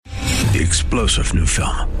The explosive new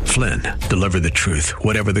film, Flynn, deliver the truth,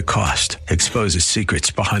 whatever the cost. Exposes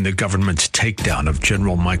secrets behind the government's takedown of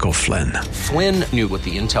General Michael Flynn. Flynn knew what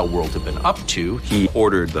the intel world had been up to. He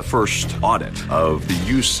ordered the first audit of the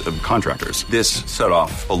use of contractors. This set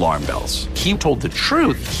off alarm bells. He told the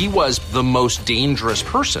truth. He was the most dangerous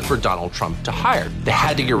person for Donald Trump to hire. They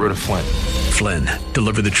had to get rid of Flynn. Flynn,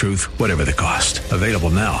 deliver the truth, whatever the cost. Available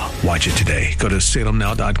now. Watch it today. Go to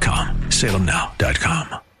salemnow.com.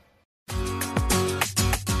 salemnow.com.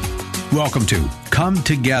 Welcome to Come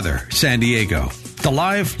Together San Diego, the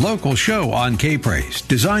live local show on K-Praise,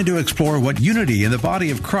 designed to explore what unity in the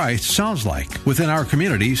body of Christ sounds like within our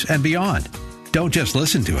communities and beyond. Don't just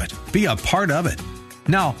listen to it, be a part of it.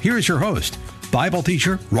 Now, here's your host, Bible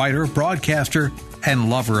teacher, writer, broadcaster, and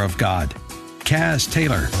lover of God, Kaz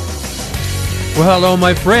Taylor. Well, hello,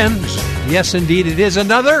 my friends. Yes, indeed, it is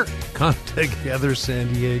another Come Together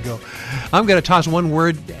San Diego. I'm going to toss one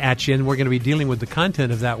word at you, and we're going to be dealing with the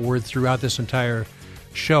content of that word throughout this entire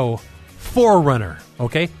show. Forerunner,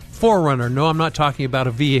 okay? Forerunner. No, I'm not talking about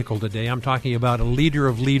a vehicle today. I'm talking about a leader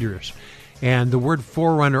of leaders. And the word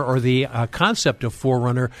forerunner, or the concept of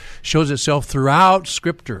forerunner, shows itself throughout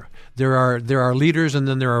Scripture. There are leaders, and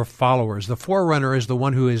then there are followers. The forerunner is the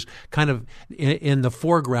one who is kind of in the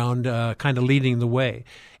foreground, kind of leading the way.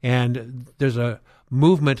 And there's a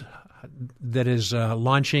movement that is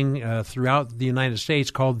launching throughout the United States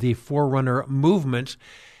called the Forerunner Movement.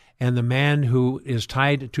 And the man who is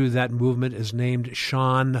tied to that movement is named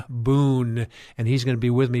Sean Boone, and he's going to be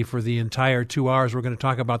with me for the entire 2 hours. We're going to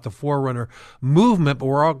talk about the Forerunner movement, but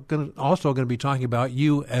we're also going to be talking about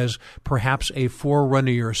you as perhaps a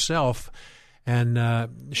forerunner yourself. And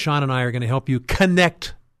Sean and I are going to help you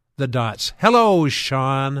connect the dots. Hello,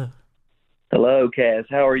 Sean. Hello, Kaz.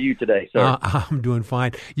 How are you today, sir? I'm doing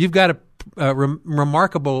fine. You've got a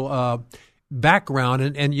remarkable background,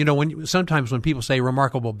 and you know, sometimes when people say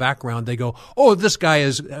remarkable background, they go, "Oh, this guy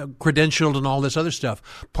is credentialed and all this other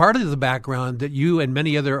stuff." Part of the background that you and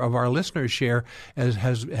many other of our listeners share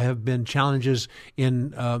have been challenges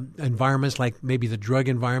in environments like maybe the drug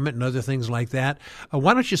environment and other things like that.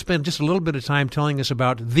 Why don't you spend just a little bit of time telling us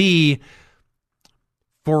about the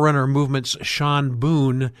Forerunner Movement's Sean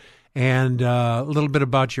Boone, and a little bit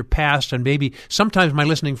about your past, and maybe sometimes, my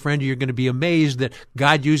listening friend, you're going to be amazed that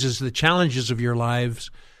God uses the challenges of your lives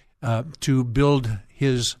to build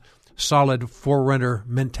his solid forerunner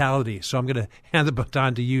mentality. So I'm going to hand the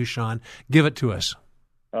baton to you, Sean. Give it to us.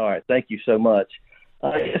 All right. Thank you so much.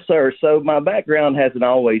 Yes, sir. So my background hasn't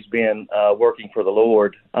always been working for the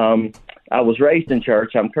Lord. I was raised in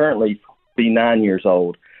church. I'm currently 49 years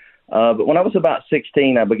old. But when I was about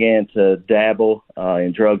 16, I began to dabble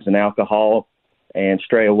in drugs and alcohol and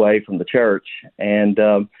stray away from the church. And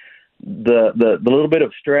the little bit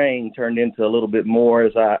of straying turned into a little bit more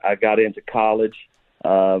as I got into college.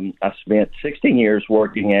 I spent 16 years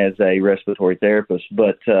working as a respiratory therapist.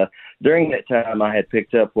 But during that time, I had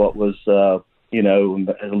picked up what was, a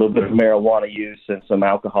little bit of marijuana use and some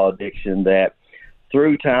alcohol addiction that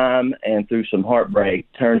through time and through some heartbreak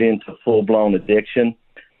turned into full-blown addiction.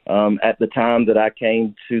 At the time that I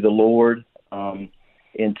came to the Lord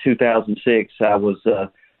in 2006, I was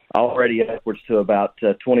already upwards to about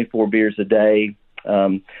 24 beers a day.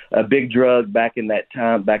 A big drug back in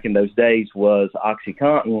those days, was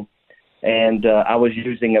OxyContin, and I was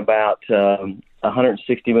using about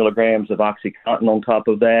 160 milligrams of OxyContin on top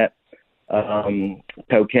of that,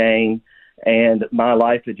 cocaine, and my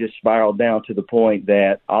life had just spiraled down to the point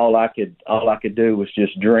that all I could do was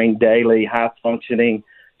just drink daily, high functioning,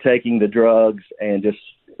 taking the drugs, and just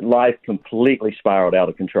life completely spiraled out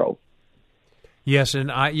of control. Yes, and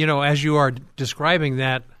as you are describing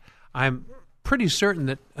that, I'm pretty certain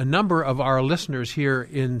that a number of our listeners here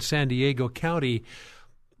in San Diego County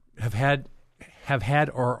have had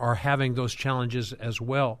or are having those challenges as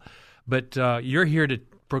well. But you're here to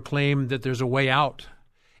proclaim that there's a way out,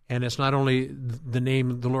 and it's not only the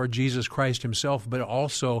name the Lord Jesus Christ himself, but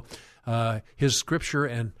also his Scripture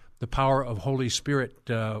and the power of Holy Spirit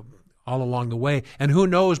all along the way. And who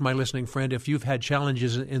knows, my listening friend, if you've had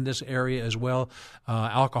challenges in this area as well,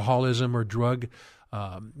 alcoholism or drug,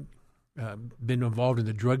 been involved in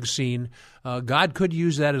the drug scene, God could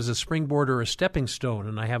use that as a springboard or a stepping stone.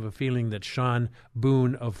 And I have a feeling that Sean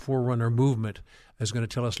Boone of Forerunner Movement is going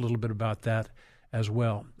to tell us a little bit about that as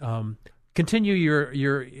well. Continue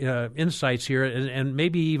your insights here, and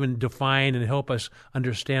maybe even define and help us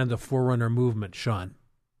understand the Forerunner Movement, Sean.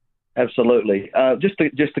 Absolutely. Just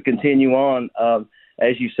to continue on,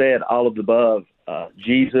 as you said, all of the above,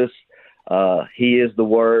 Jesus, he is the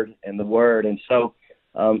Word and the Word. And so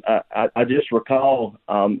I just recall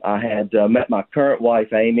I had met my current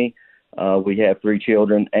wife, Amy, We have 3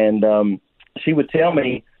 children, and she would tell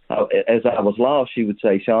me, as I was lost, she would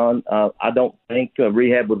say, Sean, I don't think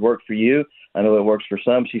rehab would work for you. I know it works for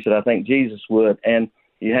some. She said, I think Jesus would. And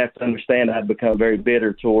you have to understand, I'd become very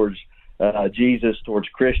bitter towards Jesus, towards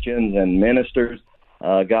Christians and ministers.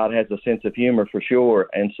 God has a sense of humor for sure.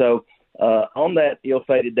 And so on that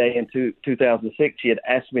ill-fated day in 2006, she had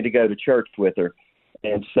asked me to go to church with her.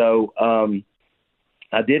 And so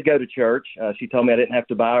I did go to church. She told me I didn't have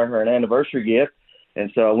to buy her an anniversary gift.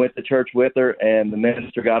 And so I went to church with her, and the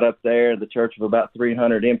minister got up there. The church of about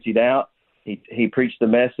 300 emptied out. He preached a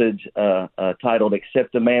message titled,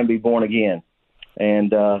 Except a Man Be Born Again.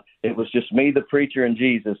 And it was just me, the preacher, and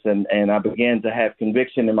Jesus. And I began to have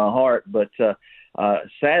conviction in my heart. But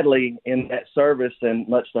sadly, in that service, and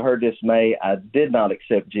much to her dismay, I did not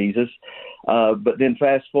accept Jesus. But then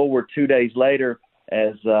fast forward 2 days later,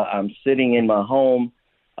 as I'm sitting in my home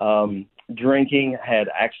drinking, had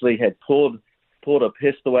pulled a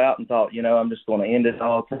pistol out and thought, I'm just going to end it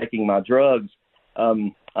all taking my drugs.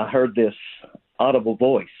 I heard this audible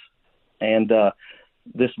voice, and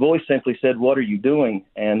this voice simply said, "What are you doing?"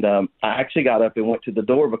 And I actually got up and went to the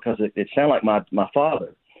door because it sounded like my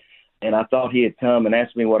father, and I thought he had come and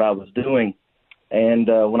asked me what I was doing. And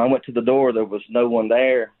when I went to the door, there was no one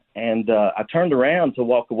there, and I turned around to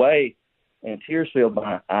walk away, and tears filled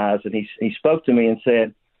my eyes, and he spoke to me and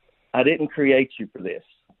said, "I didn't create you for this.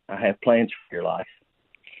 I have plans for your life."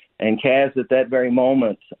 And Kaz, at that very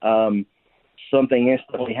moment, something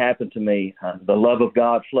instantly happened to me. The love of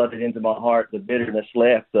God flooded into my heart. The bitterness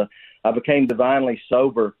left. I became divinely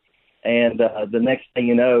sober. And the next thing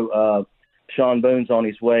you know, Sean Boone's on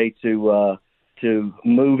his way to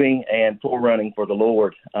moving and forerunning for the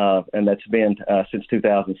Lord. And that's been since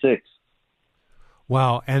 2006.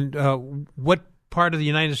 Wow. And what part of the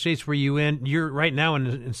United States were you in? You're right now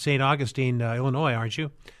in St. Augustine, Illinois, aren't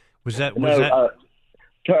you?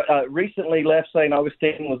 Recently left St.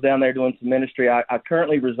 Augustine, was down there doing some ministry. I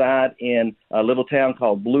currently reside in a little town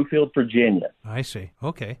called Bluefield, Virginia. I see.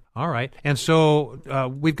 Okay. All right. And so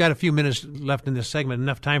we've got a few minutes left in this segment,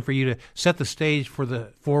 enough time for you to set the stage for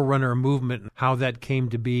the Forerunner movement, how that came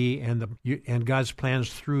to be, and God's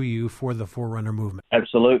plans through you for the Forerunner movement.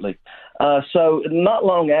 Absolutely. So not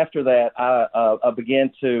long after that, I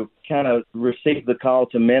began to kind of receive the call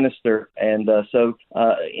to minister. And so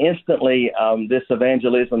instantly, this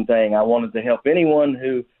evangelism thing, I wanted to help anyone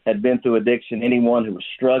who had been through addiction, anyone who was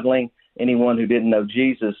struggling, anyone who didn't know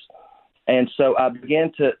Jesus. And so I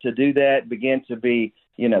began to do that, began to be,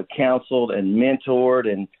 counseled and mentored,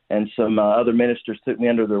 and some other ministers took me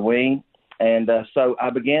under their wing. And so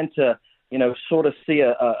I began to, sort of see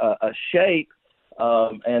a shape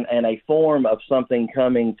and a form of something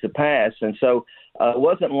coming to pass. And so it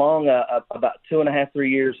wasn't long, about 2.5,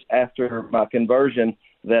 3 years after my conversion,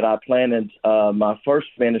 that I planted my first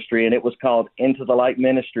ministry, and it was called Into the Light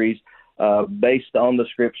Ministries, based on the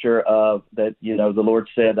scripture of that, the Lord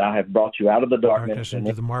said, "I have brought you out of the darkness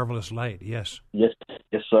into the marvelous light." Yes. Yes,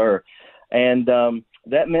 sir. And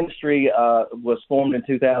that ministry was formed in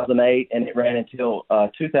 2008, and it ran until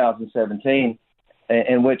 2017.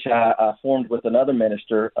 In which I formed with another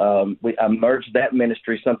minister. I merged that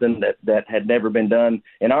ministry, something that had never been done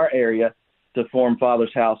in our area, to form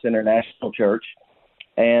Father's House International Church.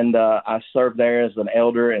 And I served there as an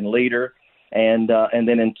elder and leader. And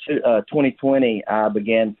then in 2020, I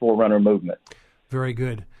began Forerunner Movement. Very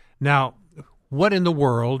good. Now, what in the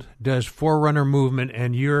world does Forerunner Movement,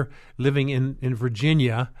 and you're living in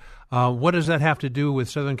Virginia, what does that have to do with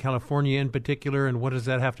Southern California in particular, and what does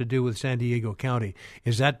that have to do with San Diego County?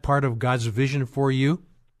 Is that part of God's vision for you?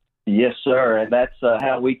 Yes, sir, and that's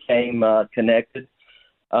how we came connected.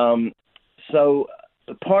 So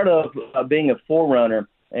part of being a forerunner,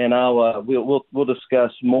 and we'll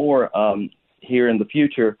discuss more here in the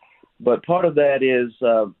future, but part of that is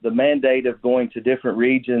the mandate of going to different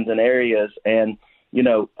regions and areas and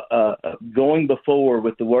going before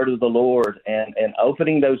with the word of the Lord and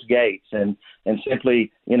opening those gates and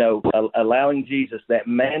simply, allowing Jesus that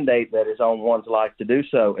mandate that is on one's life to do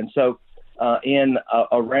so. And so in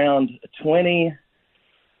around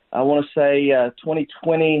 2020,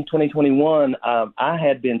 2021, I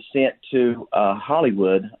had been sent to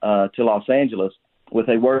Hollywood, to Los Angeles, with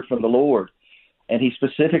a word from the Lord. And he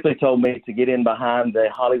specifically told me to get in behind the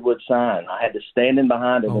Hollywood sign. I had to stand in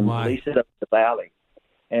behind it and release it up the valley.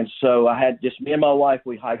 And so I had just me and my wife,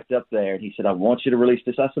 we hiked up there, and he said, "I want you to release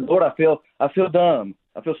this." I said, "Lord, I feel dumb.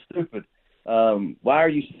 I feel stupid. Why are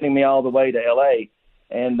you sending me all the way to LA?"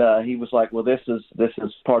 And he was like, "Well, this is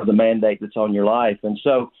part of the mandate that's on your life." And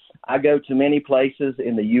so I go to many places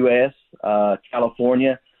in the U.S.,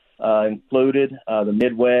 California, included, the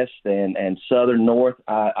Midwest and Southern North.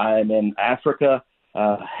 I am in Africa,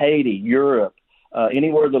 Haiti, Europe,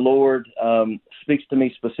 anywhere the Lord speaks to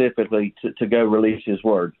me specifically to go release His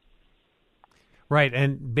word. Right,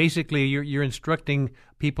 and basically you're instructing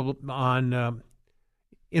people on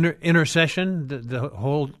intercession, the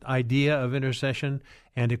whole idea of intercession,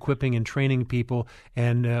 and equipping and training people,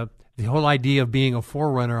 and the whole idea of being a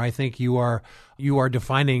forerunner. I think you are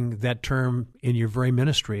defining that term in your very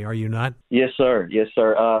ministry, are you not? Yes, sir. Yes,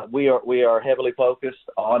 sir. We are heavily focused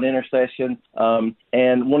on intercession,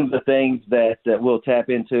 and one of the things that we'll tap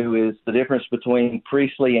into is the difference between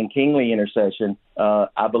priestly and kingly intercession.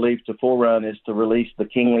 I believe to forerun is to release the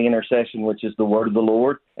kingly intercession, which is the word of the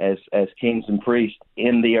Lord, as kings and priests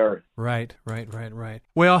in the earth. Right.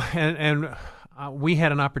 Well, and we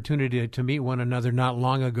had an opportunity to meet one another not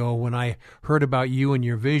long ago when I heard about you and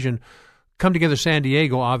your vision. Come Together San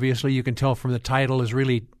Diego, obviously, you can tell from the title, is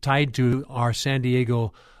really tied to our San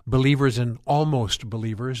Diego believers and almost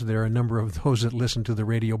believers. There are a number of those that listen to the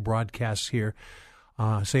radio broadcasts here,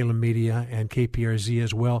 Salem Media and KPRZ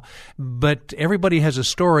as well. But everybody has a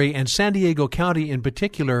story, and San Diego County in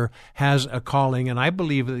particular has a calling, and I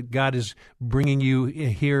believe that God is bringing you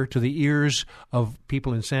here to the ears of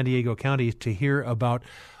people in San Diego County to hear about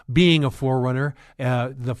being a forerunner,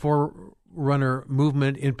 the Forerunner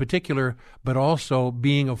movement in particular, but also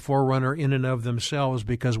being a forerunner in and of themselves,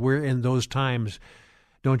 because we're in those times.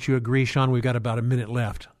 Don't you agree, Sean? We've got about a minute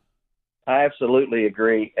left. I absolutely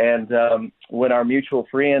agree. And when our mutual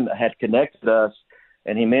friend had connected us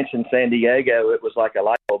and he mentioned San Diego, it was like a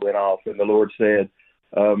light bulb went off, and the Lord said,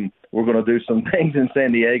 we're going to do some things in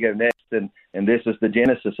San Diego next, and this is the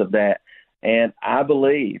genesis of that. And I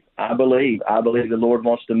believe the Lord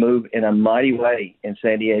wants to move in a mighty way in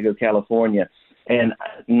San Diego, California, and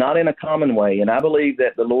not in a common way. And I believe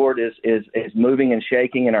that the Lord is moving and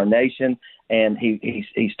shaking in our nation, and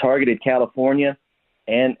He's targeted California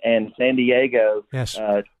and San Diego, yes,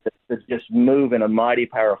 to just move in a mighty,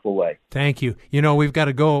 powerful way. Thank you. You know, we've got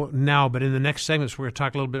to go now, but in the next segments, we're going to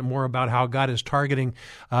talk a little bit more about how God is targeting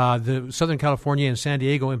the Southern California and San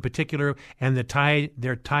Diego in particular, and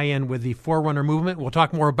their tie-in with the Forerunner movement. We'll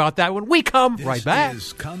talk more about that when we come right back. This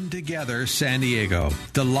is Come Together San Diego,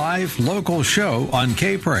 the live local show on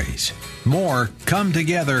K-Praise. More Come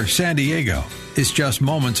Together San Diego is just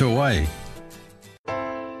moments away.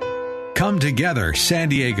 Come Together San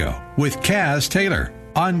Diego with Kaz Taylor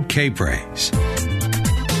on K-Praise.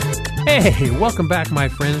 Hey, welcome back, my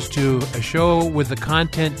friends, to a show with the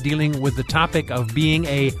content dealing with the topic of being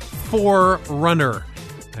a forerunner.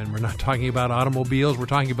 And we're not talking about automobiles, we're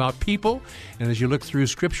talking about people. And as you look through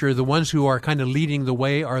Scripture, the ones who are kind of leading the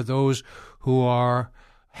way are those who are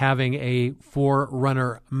having a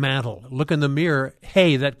forerunner mantle. Look in the mirror,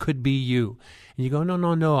 hey, that could be you. And you go,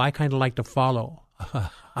 no, I kind of like to follow.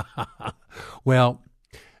 Well,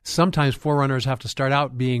 sometimes forerunners have to start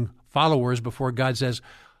out being followers before God says,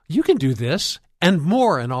 you can do this and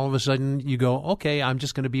more. And all of a sudden you go, okay, I'm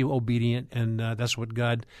just going to be obedient. And that's what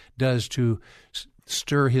God does to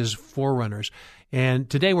stir His forerunners. And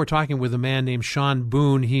today we're talking with a man named Sean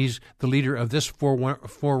Boone. He's the leader of this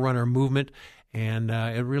forerunner movement. And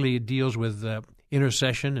it really deals with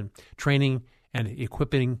intercession and training and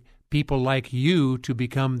equipping people like you to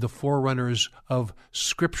become the forerunners of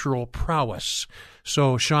scriptural prowess.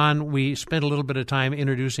 So, Sean, we spent a little bit of time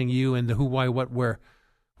introducing you and the who, why, what, where,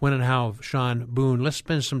 when, and how of Sean Boone. Let's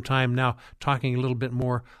spend some time now talking a little bit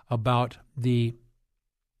more about the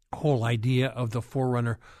whole idea of the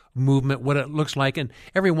Forerunner movement, what it looks like. And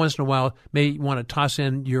every once in a while, may want to toss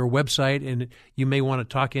in your website, and you may want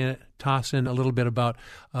to toss in a little bit about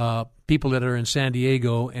people that are in San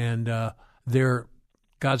Diego and their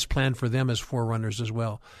God's plan for them as forerunners as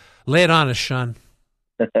well. Lay it on us, Sean.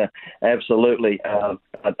 Absolutely. I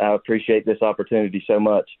appreciate this opportunity so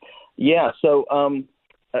much. Yeah, so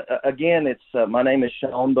again, it's my name is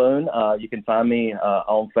Sean Boone. You can find me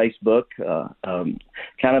on Facebook,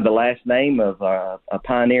 kind of the last name of a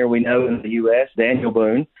pioneer we know in the U.S., Daniel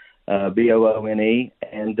Boone, Boone.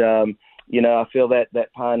 And, I feel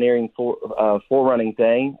that pioneering forerunning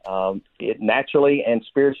thing, it naturally and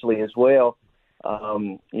spiritually as well.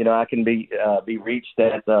 I can be reached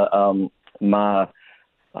at my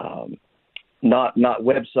not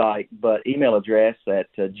website, but email address at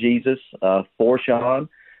Jesus Forshahn,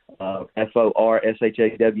 FORSHAWN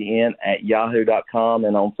 @yahoo.com,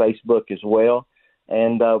 and on Facebook as well.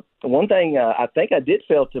 And one thing I think I did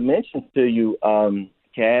fail to mention to you,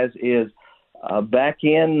 Kaz, is back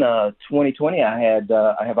in 2020,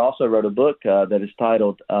 I have also wrote a book that is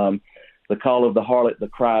titled The Call of the Harlot, The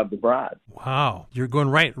Cry of the Bride. Wow. You're going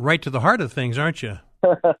right to the heart of things, aren't you?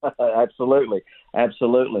 Absolutely.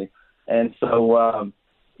 And so,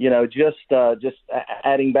 just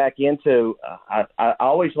adding back into, I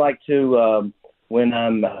always like to, when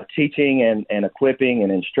I'm teaching and equipping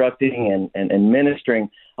and instructing and ministering,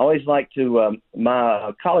 I always like to,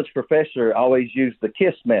 my college professor always used the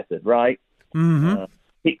KISS method, right? Mm-hmm.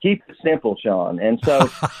 Keep it simple, Sean. And so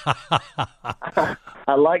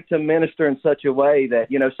I like to minister in such a way that,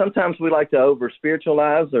 sometimes we like to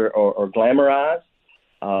over-spiritualize or glamorize,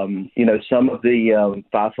 some of the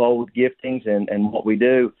fivefold giftings and what we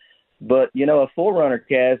do. But, a forerunner,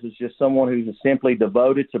 Kaz, is just someone who's simply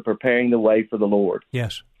devoted to preparing the way for the Lord.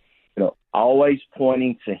 Yes. Always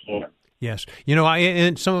pointing to Him. Yes.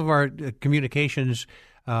 In some of our communications,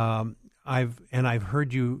 I've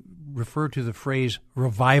heard you refer to the phrase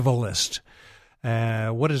revivalist.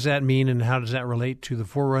 What does that mean, and how does that relate to the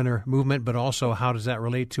Forerunner movement, but also how does that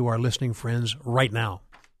relate to our listening friends right now?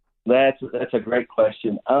 That's a great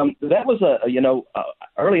question. That was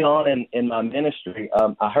early on in my ministry,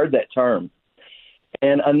 I heard that term,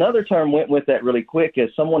 and another term went with that really quick, as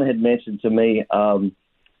someone had mentioned to me,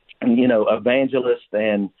 evangelist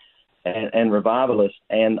and revivalist,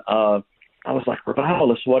 and I was like,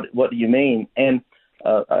 revivalist, what do you mean? And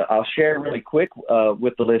I'll share really quick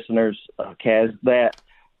with the listeners, Kaz, that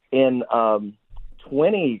in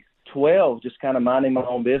 2012, just kind of minding my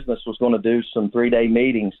own business, was going to do some 3-day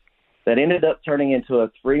meetings that ended up turning into a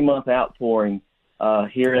 3-month outpouring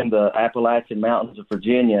here in the Appalachian Mountains of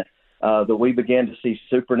Virginia, that we began to see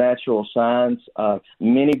supernatural signs,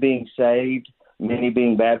 many being saved, many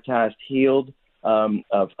being baptized, healed,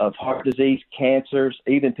 of heart disease, cancers,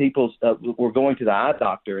 even people were going to the eye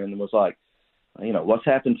doctor and was like, what's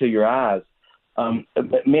happened to your eyes?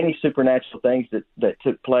 But many supernatural things that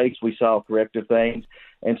took place. We saw corrective things.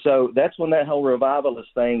 And so that's when that whole revivalist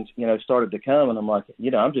thing, started to come. And I'm like,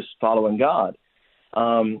 I'm just following God.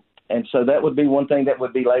 And so that would be one thing that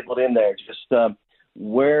would be labeled in there, just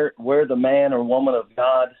where the man or woman of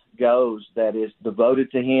God goes that is devoted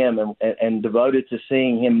to Him and devoted to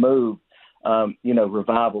seeing Him move,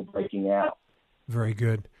 revival breaking out. Very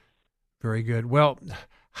good. Very good. Well,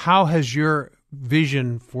 how has your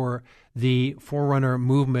vision for the Forerunner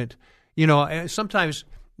movement, sometimes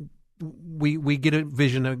we get a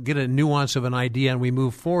vision, get a nuance of an idea, and we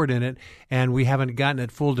move forward in it, and we haven't gotten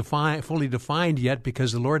it fully defined yet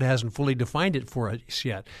because the Lord hasn't fully defined it for us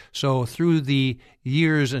yet. So through the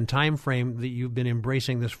years and time frame that you've been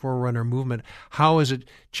embracing this Forerunner movement, how has it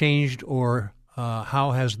changed, or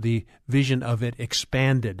how has the vision of it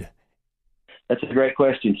expanded? That's a great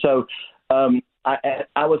question. So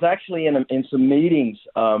I was actually in some meetings,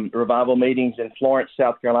 revival meetings in Florence,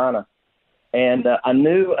 South Carolina, and I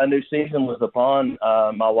knew a new season was upon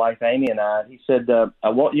my wife Amy and I. He said, "I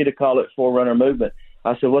want you to call it Forerunner Movement."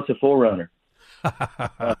 I said, "What's a forerunner?"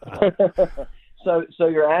 So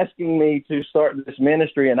you're asking me to start this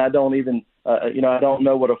ministry, and I don't even, I don't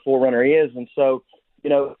know what a forerunner is, and so,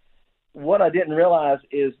 what I didn't realize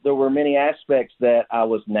is there were many aspects that I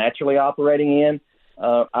was naturally operating in.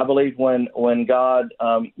 I believe when God,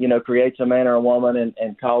 creates a man or a woman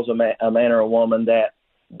and calls a man or a woman, that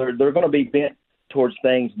they're going to be bent towards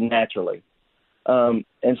things naturally. And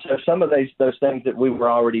so some of those things that we were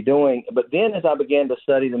already doing. But then as I began to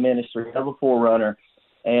study the ministry of a forerunner,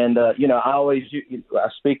 and, I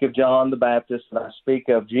speak of John the Baptist and I speak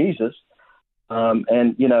of Jesus.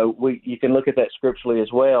 And, you can look at that scripturally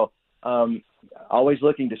as well. Always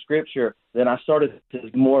looking to Scripture, then I started to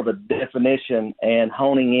more of a definition and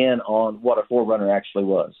honing in on what a forerunner actually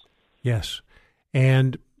was. Yes,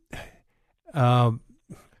 and I'm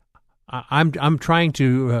trying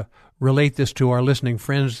to relate this to our listening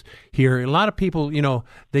friends here. A lot of people,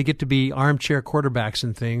 they get to be armchair quarterbacks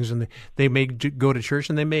and things, and they may go to church,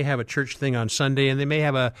 and they may have a church thing on Sunday, and they may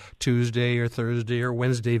have a Tuesday or Thursday or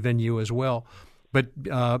Wednesday venue as well. But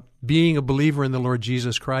being a believer in the Lord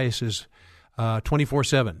Jesus Christ is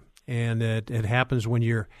 24/7, and it happens when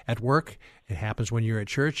you're at work. It happens when you're at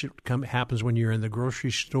church. It happens when you're in the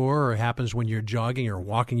grocery store, or it happens when you're jogging or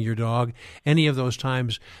walking your dog. Any of those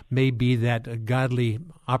times may be that godly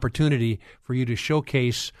opportunity for you to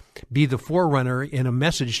showcase, be the forerunner in a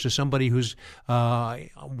message to somebody who's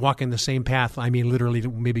walking the same path. I mean, literally,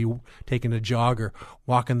 maybe taking a jog or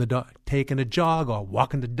walking the dog, taking a jog or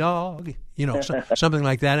walking the dog, something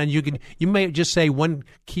like that. And you may just say one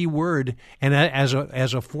key word, and as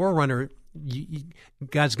a forerunner,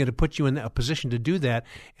 God's going to put you in a position to do that,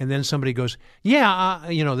 and then somebody goes,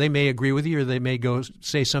 they may agree with you, or they may go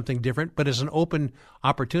say something different, but it's an open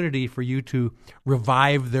opportunity for you to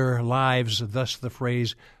revive their lives, thus the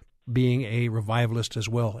phrase being a revivalist as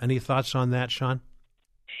well. Any thoughts on that, Sean?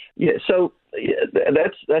 Yeah, so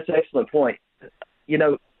That's an excellent point.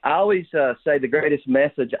 I always say the greatest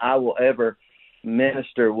message I will ever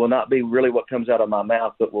minister will not be really what comes out of my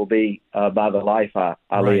mouth, but will be by the life I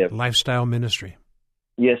live. Lifestyle ministry.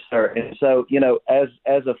 Yes, sir. And so,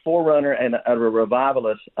 as a forerunner and a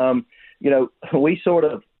revivalist,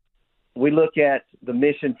 we look at the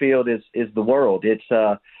mission field as the world. It's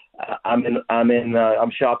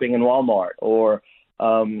I'm shopping in Walmart, or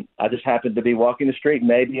I just happen to be walking the street.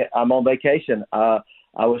 Maybe I'm on vacation.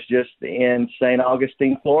 I was just in St.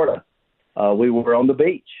 Augustine, Florida. We were on the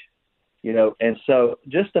beach, and so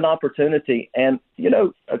just an opportunity. And,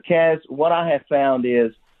 Kaz, what I have found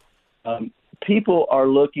is people are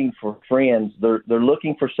looking for friends. They're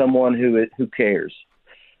looking for someone who cares.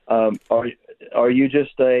 Are you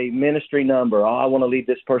just a ministry number? Oh, I want to lead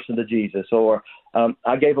this person to Jesus. Or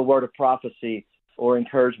I gave a word of prophecy or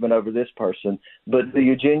encouragement over this person. But do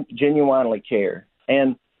you genuinely care?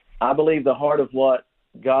 And I believe the heart of what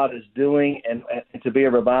God is doing and to be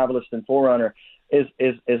a revivalist and forerunner is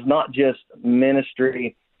not just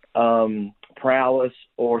ministry prowess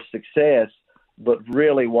or success, but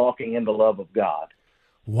really walking in the love of God.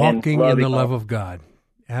 Walking in the love of God.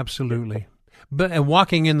 Absolutely. And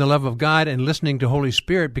walking in the love of God and listening to Holy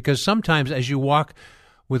Spirit, because sometimes as you walk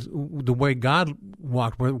with the way God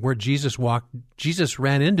walked, where Jesus walked, Jesus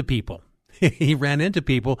ran into people. He ran into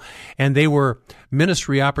people, and they were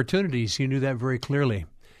ministry opportunities. He knew that very clearly.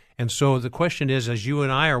 And so the question is, as you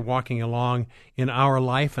and I are walking along in our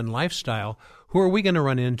life and lifestyle, who are we going to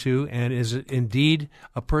run into? And is it indeed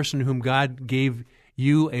a person whom God gave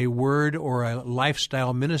you a word or a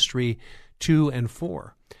lifestyle ministry to and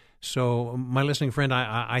for? So, my listening friend,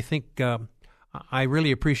 I think I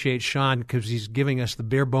really appreciate Sean because he's giving us the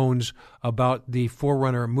bare bones about the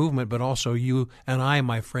Forerunner movement, but also you and I,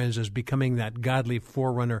 my friends, as becoming that godly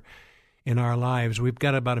forerunner in our lives. We've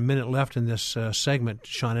got about a minute left in this segment.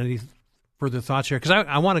 Sean, any further thoughts here? Because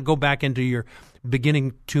I want to go back into your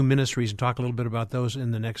beginning two ministries and talk a little bit about those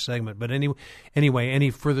in the next segment. But anyway,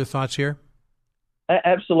 any further thoughts here?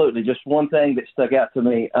 Absolutely. Just one thing that stuck out to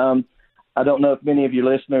me. I don't know if many of your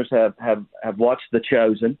listeners have watched The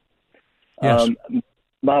Chosen. Yes.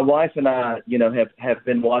 My wife and I, have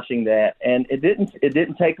been watching that, and it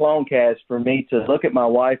didn't take long, Kaz, for me to look at my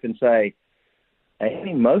wife and say,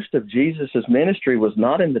 Annie, most of Jesus' ministry was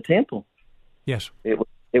not in the temple. Yes. It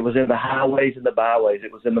was in the highways and the byways.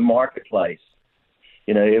 It was in the marketplace.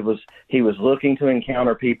 He was looking to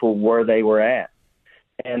encounter people where they were at.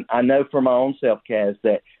 And I know for my own self, Kaz,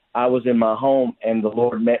 that I was in my home and the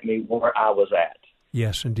Lord met me where I was at.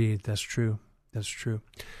 Yes, indeed. That's true. That's true.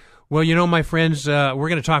 Well, my friends, we're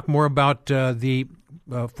going to talk more about the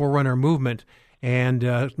Forerunner movement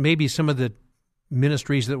and maybe some of the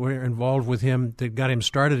ministries that were involved with him that got him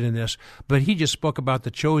started in this. But he just spoke about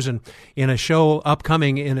The Chosen in a show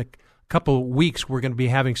upcoming in a couple weeks. We're going to be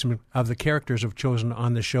having some of the characters of Chosen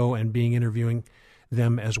on the show and interviewing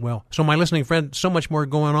them as well. So my listening friend, so much more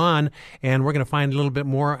going on, and we're going to find a little bit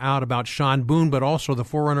more out about Sean Boone, but also the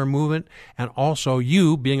Forerunner movement, and also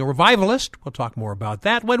you being a revivalist. We'll talk more about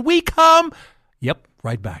that when we come. Yep,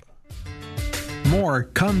 right back. More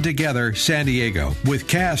Come Together San Diego with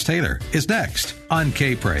Kaz Taylor is next on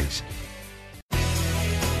K-Praise.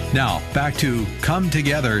 Now, back to Come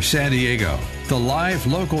Together San Diego, the live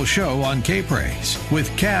local show on K-Praise with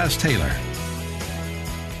Kaz Taylor.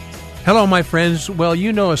 Hello, my friends. Well,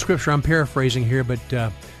 a scripture I'm paraphrasing here, but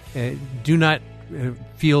do not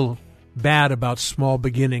feel bad about small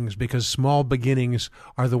beginnings, because small beginnings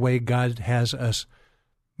are the way God has us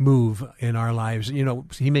move in our lives.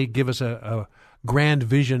 He may give us a grand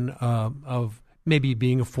vision of maybe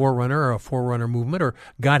being a forerunner or a forerunner movement, or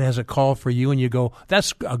God has a call for you and you go,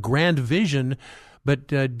 that's a grand vision, but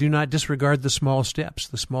do not disregard the small steps.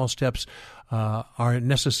 The small steps are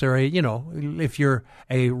necessary. If you're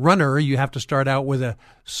a runner, you have to start out with a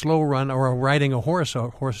slow run, or riding a horse. A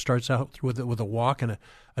horse starts out with a walk and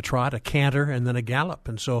a trot, a canter, and then a gallop.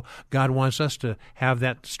 And so God wants us to have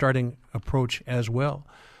that starting approach as well.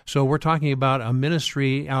 So we're talking about a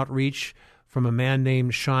ministry outreach from a man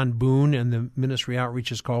named Sean Boone, and the ministry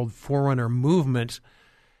outreach is called Forerunner Movement.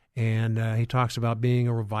 And he talks about being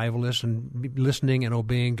a revivalist and listening and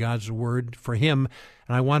obeying God's word for him.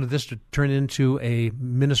 And I wanted this to turn into a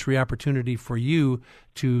ministry opportunity for you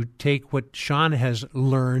to take what Sean has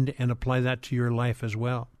learned and apply that to your life as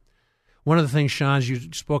well. One of the things, Sean,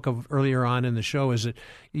 you spoke of earlier on in the show is that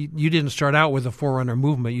you didn't start out with a Forerunner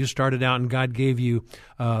movement. You started out and God gave you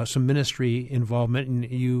some ministry involvement,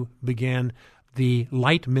 and you began the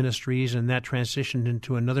light ministries, and that transitioned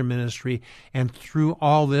into another ministry. And through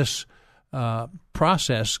all this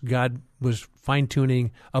process, God was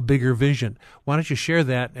fine-tuning a bigger vision. Why don't you share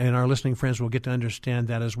that, and our listening friends will get to understand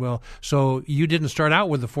that as well. So you didn't start out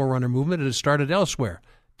with the Forerunner movement. It started elsewhere.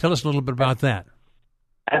 Tell us a little bit about that.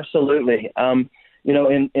 Absolutely.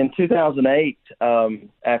 In 2008,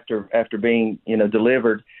 after being,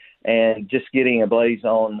 delivered and just getting ablaze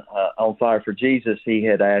on fire for Jesus, he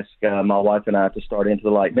had asked my wife and I to start Into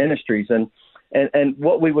the Light Ministries, and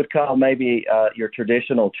what we would call maybe your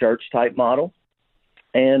traditional church type model.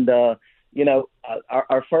 And,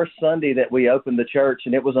 our first Sunday that we opened the church,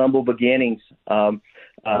 and it was humble beginnings.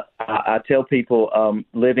 I tell people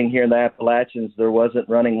living here in the Appalachians, there wasn't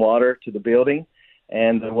running water to the building,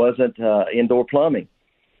 and there wasn't indoor plumbing.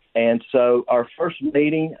 And so our first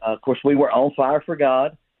meeting, of course, we were on fire for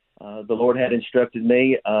God. The Lord had instructed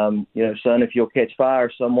me, son, if you'll catch fire,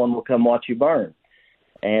 someone will come watch you burn.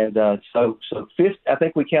 And so 50, I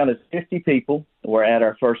think we counted 50 people were at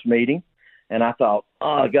our first meeting. And I thought,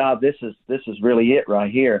 oh, God, this is really it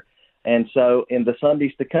right here. And so in the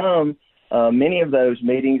Sundays to come, many of those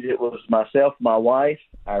meetings, it was myself, my wife,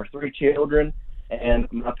 our 3 children, and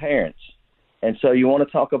my parents. And so you want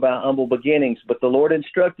to talk about humble beginnings, but the Lord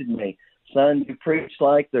instructed me, son, you preach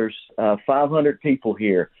like there's 500 people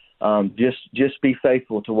here. Just be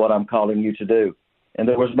faithful to what I'm calling you to do. And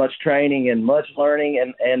there was much training and much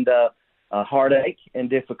learning and heartache and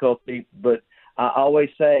difficulty, but I always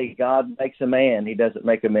say God makes a man. He doesn't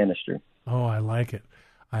make a ministry. Oh, I like it.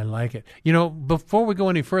 I like it. Before we go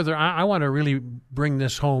any further, I want to really bring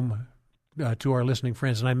this home to our listening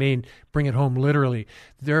friends, and I mean bring it home literally.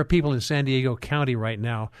 There are people in San Diego County right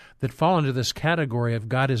now that fall into this category of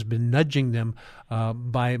God has been nudging them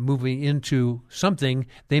by moving into something.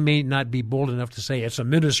 They may not be bold enough to say it's a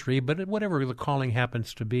ministry, but whatever the calling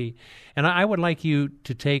happens to be. And I would like you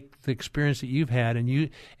to take the experience that you've had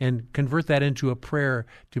and convert that into a prayer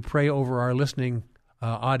to pray over our listening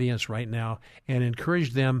audience right now and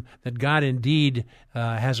encourage them that God indeed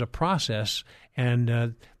has a process,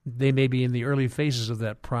 and they may be in the early phases of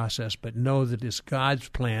that process, but know that it's God's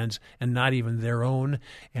plans and not even their own.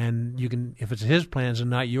 And you can, if it's His plans and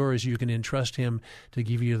not yours, you can entrust Him to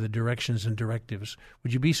give you the directions and directives.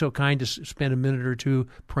 Would you be so kind to spend a minute or two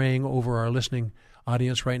praying over our listening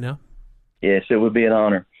audience right now? Yes, it would be an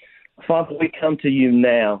honor. Father, we come to you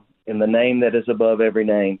now in the name that is above every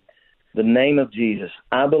name, the name of Jesus.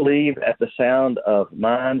 I believe at the sound of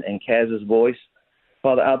mine and Kaz's voice,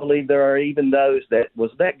 Father, I believe there are even those was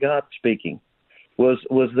that God speaking? Was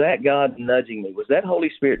that God nudging me? Was that Holy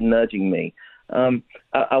Spirit nudging me?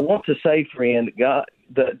 I want to say, friend, God,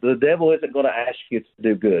 the devil isn't going to ask you to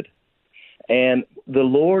do good. And the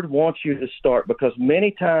Lord wants you to start, because many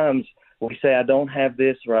times we say, I don't have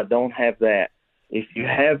this or I don't have that. If you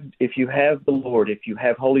have the Lord, if you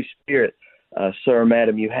have Holy Spirit, sir,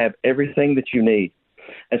 madam, you have everything that you need.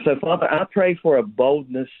 And so, Father, I pray for a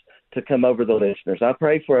boldness to come over the listeners. I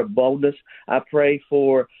pray for a boldness. I pray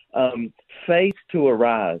for faith to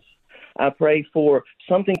arise. I pray for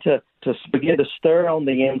something to begin to stir on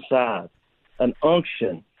the inside, an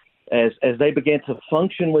unction, as they begin to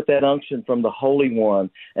function with that unction from the Holy One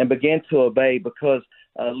and begin to obey, because,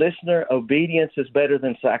 listener, obedience is better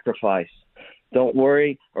than sacrifice. Don't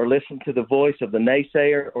worry or listen to the voice of the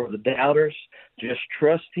naysayer or the doubters. Just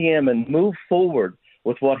trust Him and move forward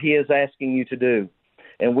with what He is asking you to do.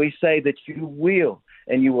 And we say that you will,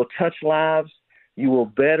 and you will touch lives, you will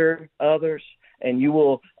better others, and you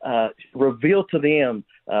will reveal to them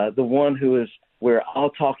the one who is we're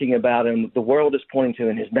all talking about and the world is pointing to,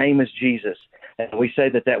 and His name is Jesus. And we say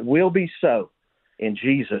that will be so in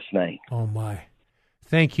Jesus' name. Oh, my.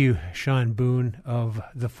 Thank you, Sean Boone of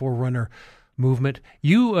the Forerunner movement.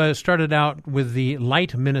 You started out with the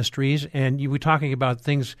Light Ministries, and you were talking about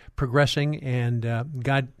things progressing and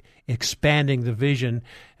God expanding the vision.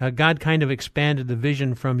 God kind of expanded the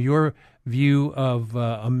vision from your view of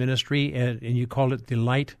a ministry, and you called it the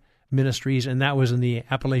Light Ministries, and that was in the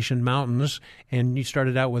Appalachian Mountains. And you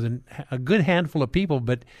started out with a good handful of people,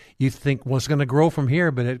 but you think, well, it's going to grow from here,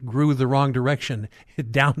 but it grew the wrong direction.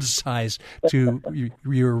 It downsized to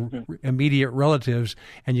your immediate relatives,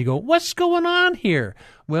 and you go, what's going on here?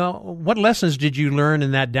 Well, what lessons did you learn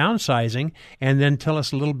in that downsizing? And then tell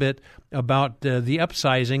us a little bit about the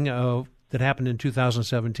upsizing that happened in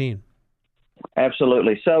 2017.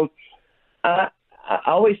 Absolutely. So I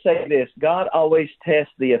always say this: God always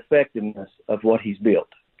tests the effectiveness of what He's built.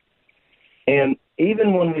 And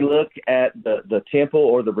even when we look at the temple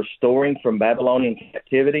or the restoring from Babylonian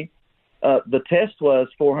captivity, the test was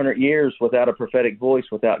 400 years without a prophetic voice,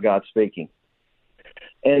 without God speaking.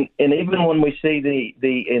 And even when we see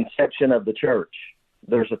the inception of the church,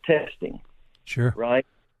 there's a testing. Sure. Right?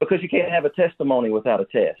 because you can't have a testimony without a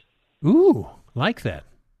test. Ooh, like that.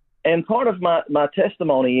 And part of my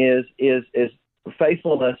testimony is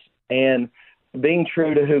faithfulness and being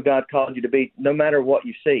true to who God called you to be, no matter what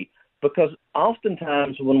you see. Because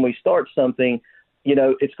oftentimes when we start something,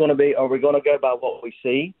 it's going to be, are we going to go by what we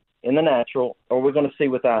see in the natural, or we're going to see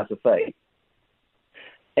with eyes of faith?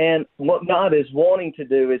 And what God is wanting to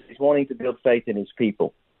do is He's wanting to build faith in His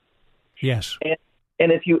people. Yes.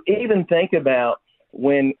 And if you even think about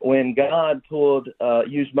when God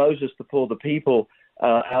used Moses to pull the people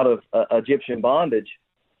out of Egyptian bondage,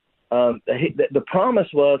 the promise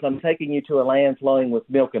was, I'm taking you to a land flowing with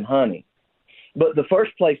milk and honey. But the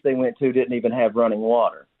first place they went to didn't even have running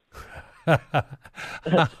water.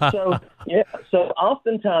 So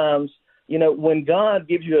oftentimes, when God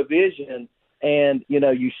gives you a vision and,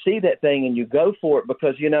 you see that thing and you go for it,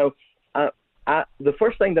 because, the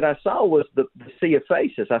first thing that I saw was the sea of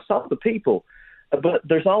faces. I saw the people, but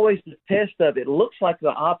there's always the test of it. It looks like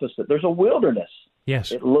the opposite. There's a wilderness.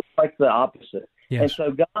 Yes. It looks like the opposite. Yes. And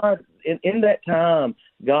so God, in that time,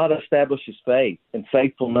 God establishes faith and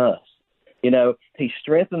faithfulness. He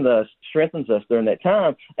strengthens us during that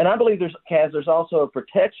time. And I believe there's also a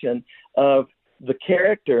protection of the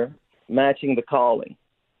character matching the calling.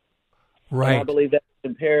 Right. And I believe that's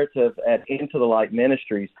imperative at Into the Light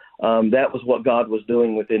Ministries. That was what God was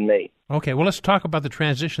doing within me. Okay, well, let's talk about the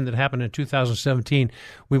transition that happened in 2017.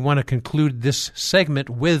 We want to conclude this segment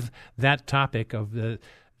with that topic of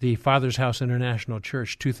the Father's House International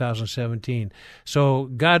Church 2017. So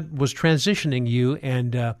God was transitioning you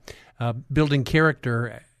and building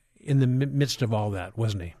character in the midst of all that,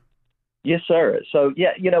 wasn't He? Yes, sir. So,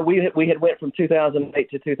 we had went from 2008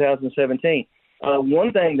 to 2017.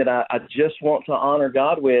 One thing that I just want to honor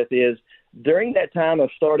God with is during that time of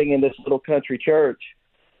starting in this little country church,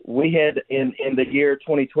 we had in the year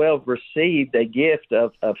 2012 received a gift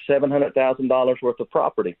of $700,000 worth of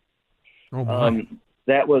property. Oh my.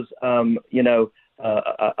 That was,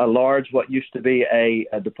 a large, what used to be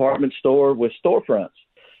a department store with storefronts.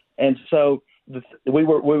 And so we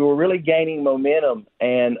were really gaining momentum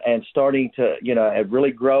and starting to,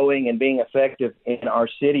 really growing and being effective in our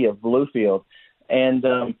city of Bluefield. And,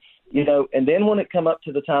 and then when it come up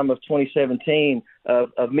to the time of 2017,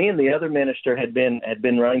 of me and the other minister had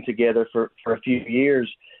been running together for a few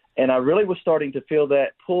years. And I really was starting to feel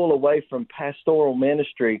that pull away from pastoral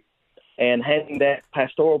ministry and handing that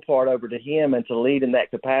pastoral part over to him and to lead in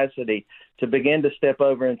that capacity, to begin to step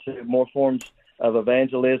over into more forms of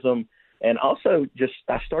evangelism. And also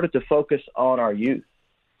I started to focus on our youth.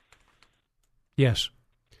 Yes.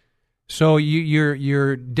 So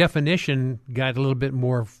your definition got a little bit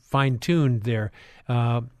more fine-tuned there.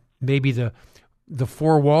 Maybe the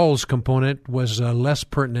four walls component was less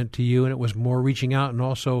pertinent to you, and it was more reaching out, and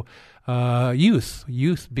also youth.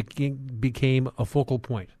 Youth became a focal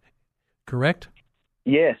point. Correct?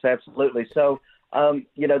 Yes, absolutely. So,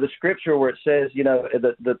 the scripture where it says,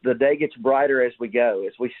 the day gets brighter as we go.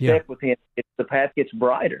 As we step with Him, the path gets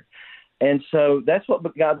brighter. And so that's what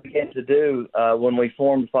God began to do when we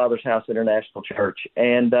formed Father's House International Church.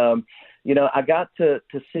 And, I got to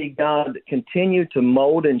see God continue to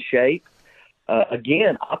mold and shape.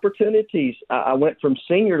 Again, opportunities. I went from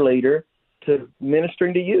senior leader to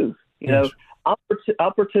ministering to youth.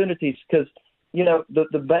 Opportunities, because,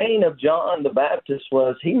 the bane of John the Baptist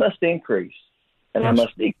was he must increase and I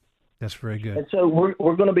must decrease. That's very good. And so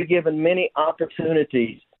we're going to be given many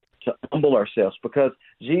opportunities to humble ourselves, because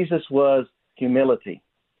Jesus was humility.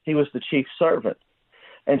 He was the chief servant.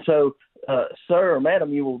 And so, sir or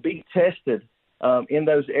madam, you will be tested in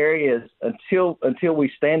those areas until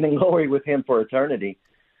we stand in glory with Him for eternity,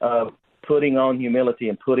 putting on humility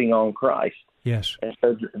and putting on Christ. Yes. And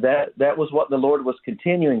so that was what the Lord was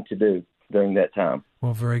continuing to do during that time.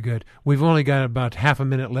 Well, very good. We've only got about half a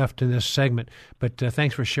minute left in this segment, but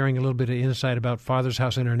thanks for sharing a little bit of insight about Father's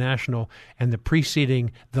House International and the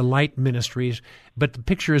preceding The Light Ministries. But the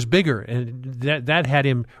picture is bigger, and that had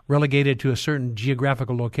him relegated to a certain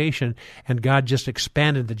geographical location, and God just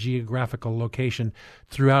expanded the geographical location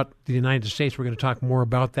throughout the United States. We're going to talk more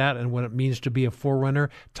about that and what it means to be a forerunner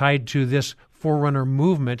tied to this Forerunner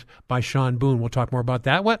movement by Sean Boone. We'll talk more about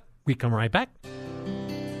that. We come right back.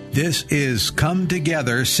 This is Come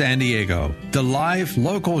Together San Diego, the live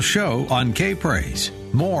local show on K-Praise.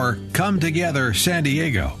 More Come Together San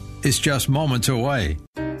Diego is just moments away.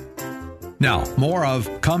 Now, more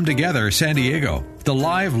of Come Together San Diego, the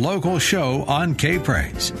live local show on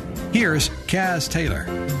K-Praise. Here's Kaz Taylor.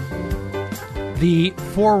 The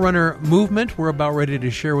Forerunner movement, we're about ready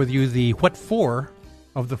to share with you the what for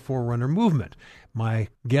of the Forerunner movement. My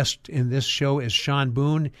guest in this show is Sean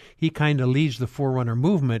Boone. He kind of leads the Forerunner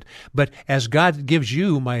movement. But as God gives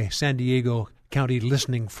you, my San Diego County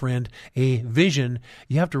listening friend, a vision,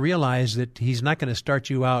 you have to realize that He's not going to start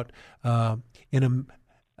you out in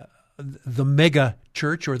the mega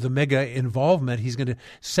church or the mega involvement. He's going to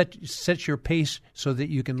set your pace so that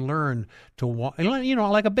you can learn to walk.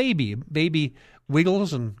 Like a baby. Baby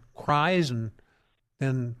wiggles and cries and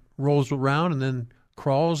then rolls around and then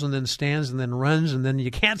crawls and then stands and then runs and then you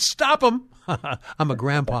can't stop him. I'm a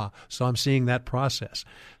grandpa, so I'm seeing that process.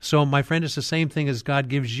 So, my friend, it's the same thing as God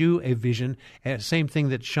gives you a vision, same thing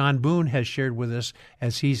that Sean Boone has shared with us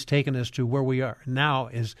as he's taken us to where we are now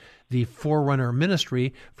is the Forerunner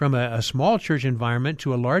ministry from a small church environment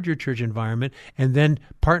to a larger church environment, and then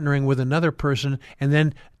partnering with another person, and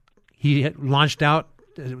then he launched out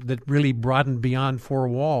that really broadened beyond four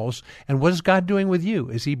walls. And what is God doing with you?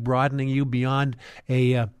 Is He broadening you beyond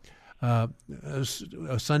a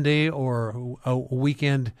Sunday or a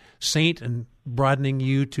weekend saint and broadening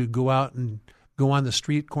you to go out and go on the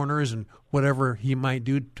street corners and whatever He might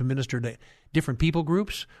do to minister to different people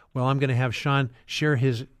groups? Well, I'm going to have Sean share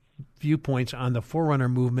his viewpoints on the Forerunner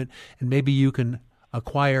movement, and maybe you can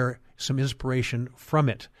acquire some inspiration from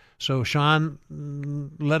it. So, Sean,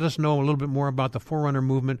 let us know a little bit more about the Forerunner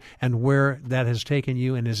movement and where that has taken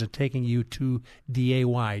you, and is it taking you to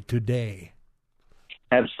DAY today?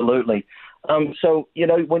 Absolutely. So,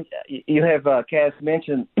 when you have Kaz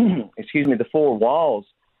mentioned, the four walls,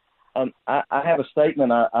 I have a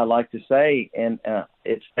statement I like to say, and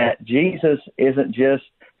it's that Jesus isn't just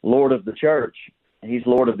Lord of the church. He's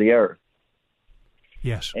Lord of the earth.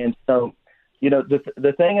 Yes. And so,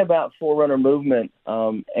 the thing about Forerunner movement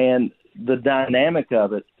and the dynamic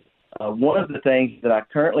of it, one of the things that I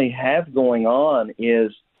currently have going on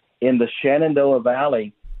is in the Shenandoah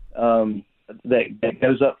Valley that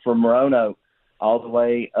goes up from Roanoke all the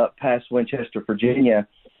way up past Winchester, Virginia.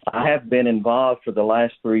 I have been involved for the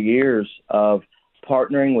last 3 years of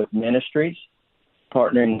partnering with ministries,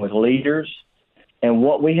 partnering with leaders, and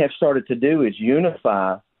what we have started to do is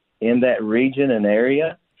unify in that region and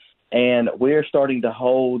area. And we're starting to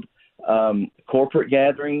hold corporate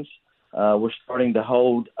gatherings. We're starting to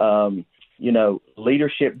hold,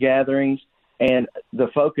 leadership gatherings. And the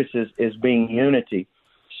focus is being unity.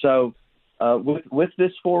 So with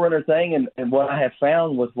this Forerunner thing and what I have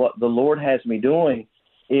found with what the Lord has me doing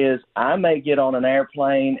is I may get on an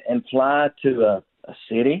airplane and fly to a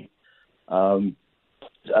city, to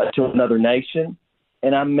another nation,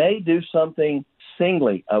 and I may do something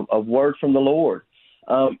singly, a word from the Lord.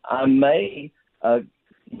 I may,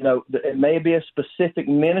 it may be a specific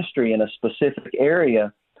ministry in a specific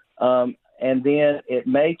area, and then it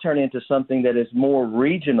may turn into something that is more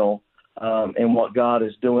regional in what God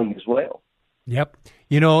is doing as well. Yep.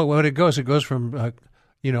 What it goes from,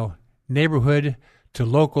 neighborhood to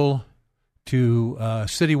local to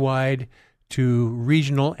citywide to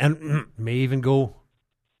regional and may even go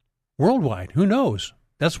worldwide. Who knows?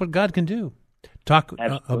 That's what God can do. Talk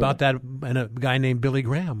about that and a guy named Billy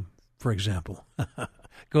Graham, for example.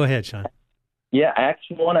 Go ahead, Sean. Yeah, Acts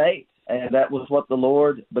 1:8, and that was what the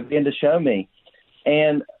Lord began to show me.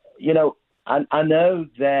 And, I know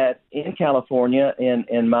that in California,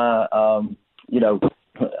 in my,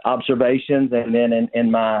 observations and then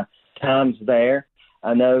in my times there,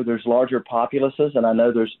 I know there's larger populaces and I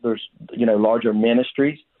know there's larger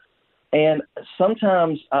ministries. And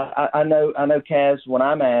sometimes I know, Kaz, when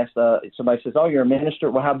I'm asked, somebody says, "Oh, you're a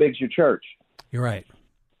minister. Well, how big's your church?" You're right.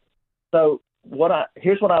 So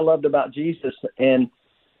here's what I loved about Jesus, and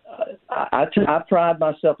I pride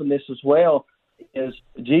myself in this as well, is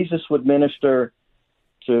Jesus would minister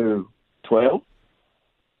to 12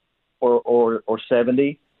 or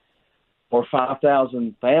 70 or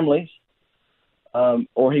 5,000 families,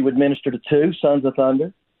 or he would minister to 2 sons of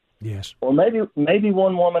thunder. Yes. Or maybe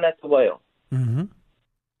one woman at the well. Mm-hmm.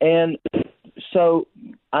 And so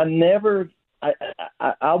I'll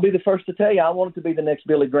be the first to tell you, I wanted to be the next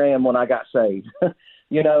Billy Graham when I got saved,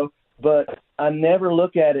 but I never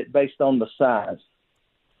look at it based on the size,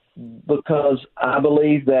 because I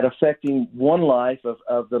believe that affecting one life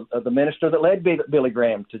of the minister that led Billy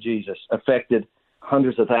Graham to Jesus affected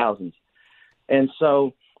hundreds of thousands. And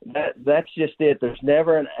so that's just it. There's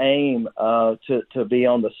never an aim to be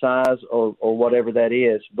on the size or whatever that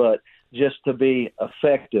is, but just to be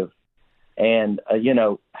effective. And,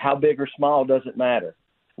 how big or small doesn't matter.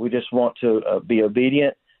 We just want to be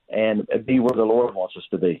obedient and be where the Lord wants us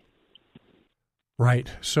to be. Right.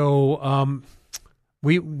 So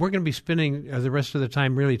we're going to be spending the rest of the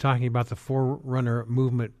time really talking about the Forerunner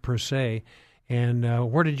movement per se.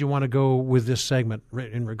 And where did you want to go with this segment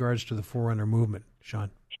in regards to the Forerunner movement, Sean?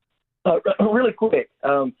 Really quick,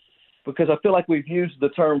 because I feel like we've used the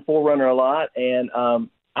term Forerunner a lot, and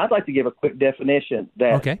I'd like to give a quick definition.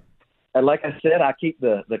 Okay. Like I said, I keep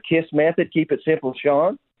the KISS method, keep it simple,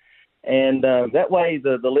 Sean, and that way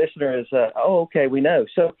the listener is, okay, we know.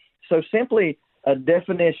 So simply, a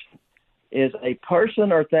definition is a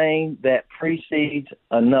person or thing that precedes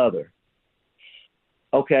another.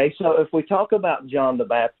 Okay, so if we talk about John the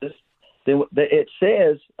Baptist, then it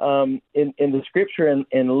says in the scripture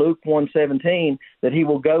in Luke 1:17 that he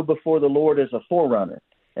will go before the Lord as a forerunner,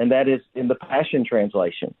 and that is in the Passion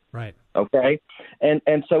Translation. Right. Okay? And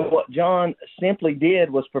so what John simply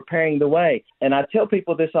did was preparing the way. And I tell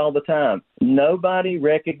people this all the time. Nobody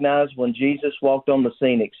recognized when Jesus walked on the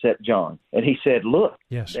scene except John. And he said, look,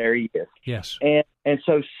 yes, there he is. Yes. And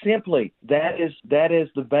so simply, that is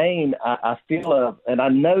the vein I feel of. And I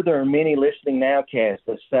know there are many listening now, Cass,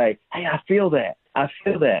 that say, hey, I feel that. I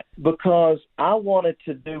feel that because I wanted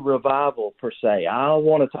to do revival per se. I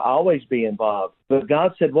wanted to always be involved. But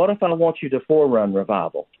God said, what if I want you to forerun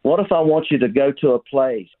revival? What if I want you to go to a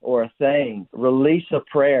place or a thing, release a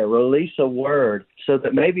prayer, release a word so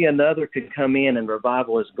that maybe another could come in and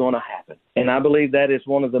revival is going to happen? And I believe that is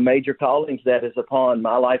one of the major callings that is upon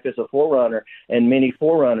my life as a forerunner and many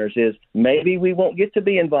forerunners is maybe we won't get to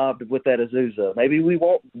be involved with that Azusa. Maybe we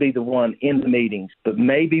won't be the one in the meetings, but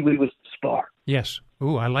maybe we was the spark. Yes.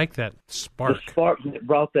 Ooh, I like that spark. The spark that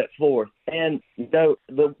brought that forth. And,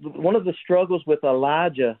 one of the struggles with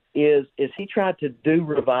Elijah is he tried to do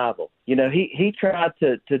revival. He tried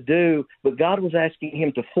to do, but God was asking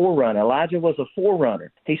him to forerun. Elijah was a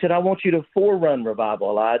forerunner. He said, I want you to forerun revival,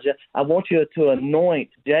 Elijah. I want you to anoint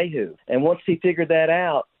Jehu. And once he figured that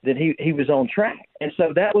out, then he was on track. And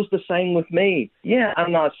so that was the same with me. Yeah,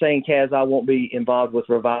 I'm not saying, Kaz, I won't be involved with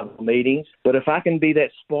revival meetings, but if I can be that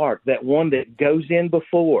spark, that one that goes in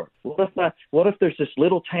before, what if there's this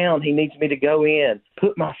little town he needs me to go in,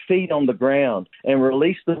 put my feet on the ground, and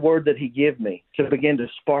release the word that he give me to begin to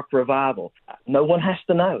spark revival? No one has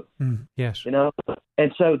to know. Yes.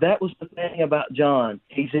 And so that was the thing about John.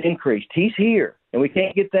 He's increased. He's here. And we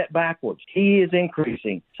can't get that backwards. He is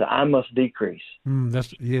increasing, so I must decrease.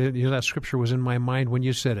 That scripture was in my mind when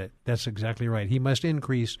you said it. That's exactly right. He must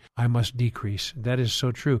increase, I must decrease. That is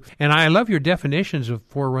so true. And I love your definitions of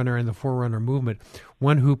Forerunner and the Forerunner movement.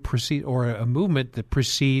 One who precedes, or a movement that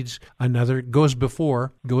precedes another, goes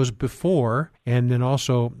before, and then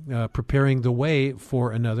also preparing the way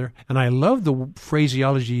for another. And I love the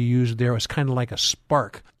phraseology you used there. It's kind of like a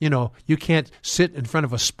spark. You can't sit in front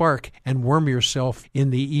of a spark and warm yourself in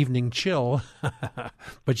the evening chill,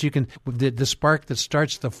 but you can. The spark that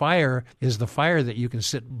starts the fire is the fire that you can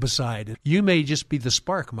sit beside. You may just be the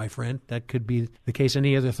spark, my friend. That could be the case.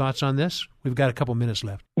 Any other thoughts on this? We've got a couple minutes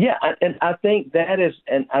left. Yeah, and I think that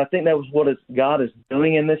was what God is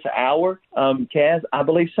doing in this hour, Kaz. I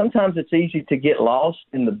believe sometimes it's easy to get lost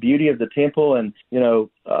in the beauty of the temple and,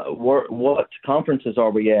 what conferences are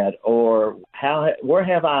we at, or where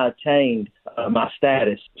have I attained my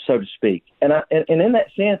status, so to speak. And in that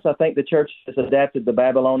sense, I think the church has adapted the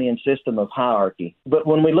Babylonian system of hierarchy. But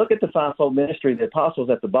when we look at the fivefold ministry, the apostles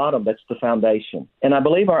at the bottom, that's the foundation. And I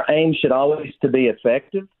believe our aim should always to be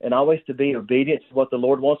effective and always to be obedient to what the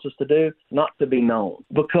Lord wants us to do, not to be known.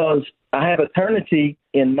 Because I have eternity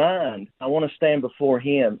in mind. I want to stand before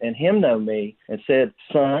him and him know me and said,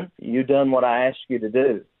 son, you done what I asked you to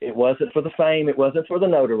do. It wasn't for the fame. It wasn't for the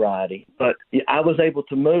notoriety. But I was able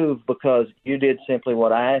to move because you did simply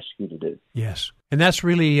what I asked you to do. Yes. And that's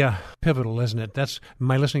really pivotal, isn't it? That's,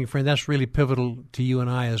 my listening friend, that's really pivotal to you and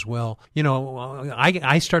I as well.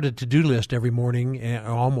 I start a to-do list every morning,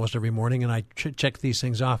 almost every morning, and I check these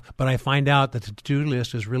things off. But I find out that the to-do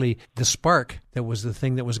list is really the spark that was the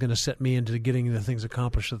thing that was going to set me into getting the things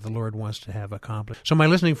accomplished that the Lord wants to have accomplished. So my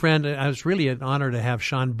listening friend, it's really an honor to have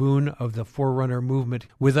Sean Boone of the Forerunner movement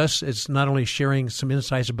with us. It's not only sharing some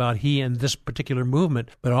insights about he and this particular movement,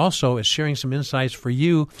 but also it's sharing some insights for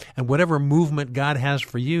you and whatever movement God has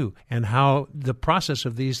for you, and how the process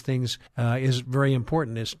of these things is very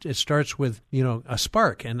important. It starts with a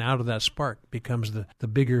spark, and out of that spark becomes the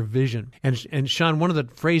bigger vision. And Sean, one of the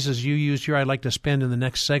phrases you used here, I'd like to spend in the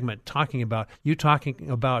next segment talking about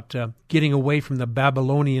getting away from the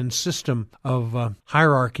Babylonian system of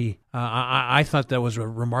hierarchy. I thought that was a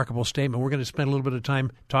remarkable statement. We're going to spend a little bit of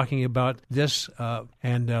time talking about this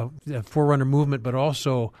and the Forerunner movement, but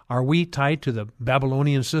also, are we tied to the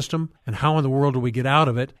Babylonian system, and how in the world do we get out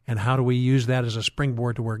of it, and how do we use that as a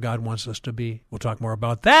springboard to where God wants us to be? We'll talk more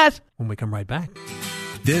about that when we come right back.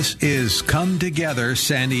 This is Come Together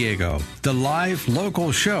San Diego, the live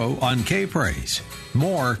local show on K-Praise.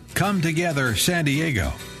 More Come Together San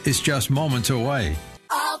Diego is just moments away.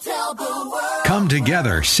 I'll tell the world. Come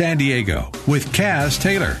Together San Diego with Kaz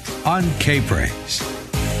Taylor on K-Praise.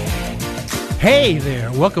 Hey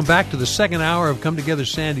there. Welcome back to the second hour of Come Together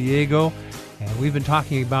San Diego. And we've been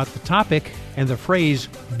talking about the topic and the phrase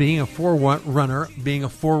being a forerunner,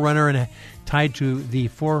 and tied to the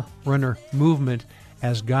Forerunner movement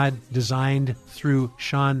as God designed through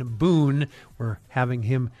Sean Boone. We're having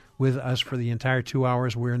him with us for the entire 2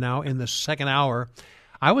 hours. We're now in the second hour.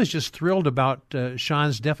 I was just thrilled about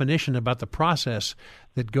Sean's definition about the process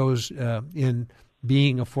that goes in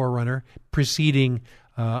being a forerunner, preceding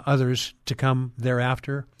others to come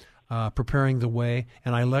thereafter, preparing the way.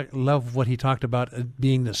 And I love what he talked about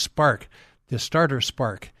being the spark, the starter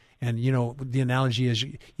spark. And, you know, the analogy is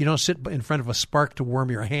you don't sit in front of a spark to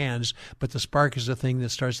warm your hands, but the spark is the thing that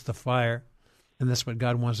starts the fire. And that's what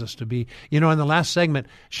God wants us to be. You know, in the last segment,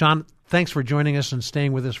 Sean, thanks for joining us and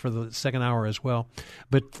staying with us for the second hour as well.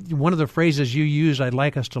 But one of the phrases you used I'd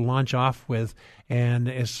like us to launch off with, and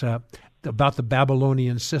it's about the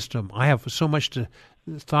Babylonian system. I have so much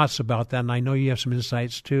thoughts about that, and I know you have some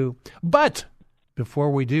insights too. But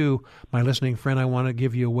before we do, my listening friend, I want to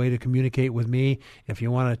give you a way to communicate with me. If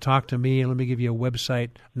you want to talk to me, let me give you a website,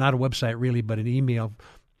 not a website really, but an email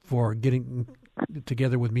for getting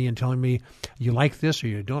together with me and telling me you like this or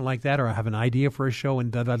you don't like that, or I have an idea for a show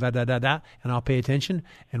and da-da-da-da-da-da, and I'll pay attention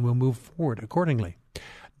and we'll move forward accordingly.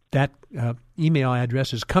 That email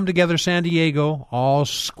address is Come Together San Diego, all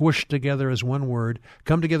squished together as one word,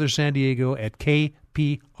 Come Together San Diego at kprz.com.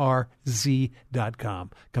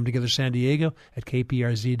 Come Together San Diego at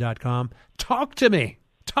kprz.com. Talk to me.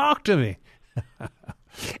 Talk to me.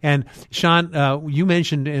 And Sean, you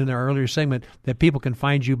mentioned in our earlier segment that people can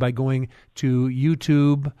find you by going to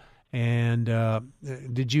YouTube. And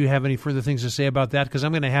did you have any further things to say about that? Because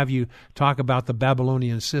I'm going to have you talk about the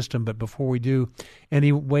Babylonian system. But before we do,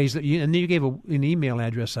 any ways that you gave an email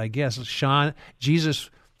address, I guess, Sean, Jesus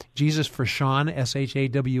for Sean,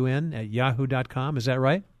 SHAWN at yahoo.com. Is that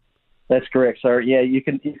right? That's correct, sir. Yeah, you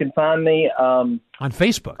can find me on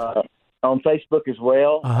Facebook. On Facebook as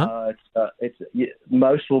well. Uh-huh.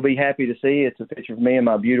 Most will be happy to see. It's a picture of me and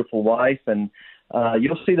my beautiful wife, and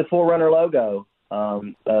you'll see the Forerunner logo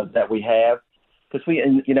that we have, because we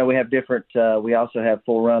have different. We also have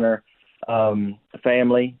Forerunner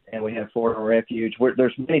family, and we have Forerunner Refuge.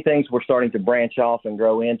 There's many things we're starting to branch off and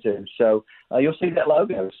grow into. So you'll see that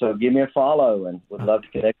logo. So give me a follow, and would love to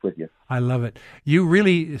connect with you. I love it. You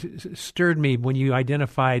really stirred me when you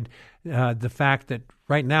identified the fact that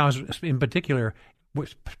right now, in particular,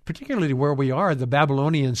 particularly where we are, the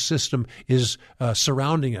Babylonian system is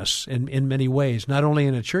surrounding us in many ways, not only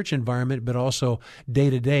in a church environment, but also day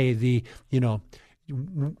to day, the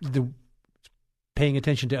paying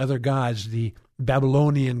attention to other gods, the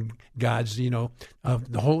Babylonian gods, the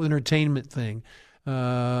whole entertainment thing,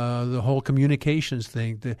 the whole communications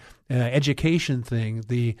thing, the education thing,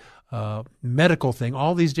 the medical thing.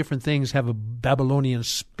 All these different things have a Babylonian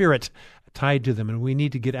spirit tied to them, and we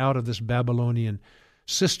need to get out of this Babylonian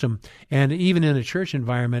system. And even in a church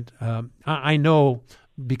environment, I know,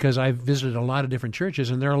 because I've visited a lot of different churches,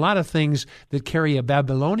 and there are a lot of things that carry a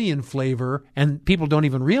Babylonian flavor, and people don't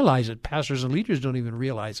even realize it. Pastors and leaders don't even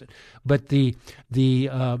realize it. But the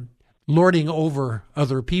lording over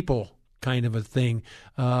other people kind of a thing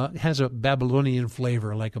has a Babylonian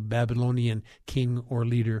flavor, like a Babylonian king or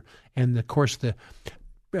leader. And, of course, the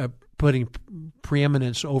putting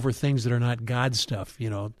preeminence over things that are not God stuff,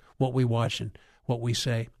 what we watch and what we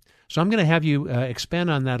say. So I'm going to have you expand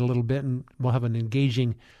on that a little bit, and we'll have an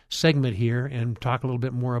engaging segment here and talk a little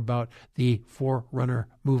bit more about the Forerunner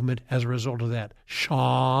movement as a result of that.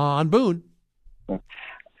 Sean Boone.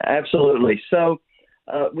 Absolutely. So,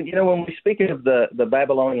 when we speak of the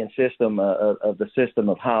Babylonian system, of the system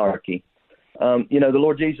of hierarchy, the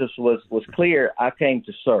Lord Jesus was clear, I came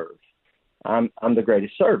to serve. I'm the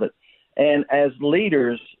greatest servant. And as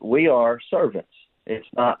leaders, we are servants. It's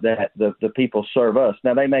not that the people serve us.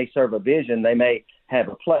 Now, they may serve a vision. They may have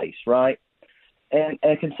a place, right? And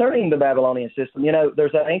concerning the Babylonian system,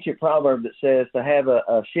 there's an ancient proverb that says to have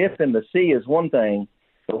a ship in the sea is one thing,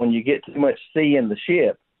 but when you get too much sea in the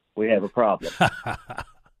ship, we have a problem.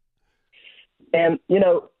 And,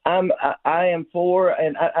 I am for,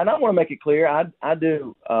 and I want to make it clear, I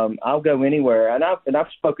do, I'll go anywhere. And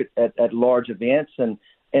I've spoken at large events,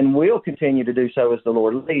 and will continue to do so as the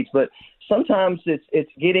Lord leads. But sometimes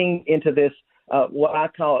it's getting into this, what I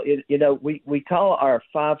call it, we call our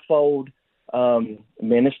fivefold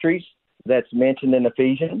ministries that's mentioned in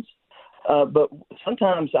Ephesians. But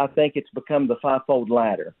sometimes I think it's become the fivefold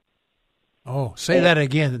ladder. Oh, say that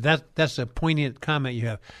again. That's a poignant comment you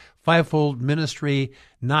have. Fivefold ministry,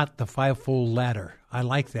 not the fivefold ladder. I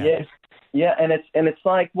like that. Yes. Yeah, and it's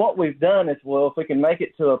like what we've done is, well, if we can make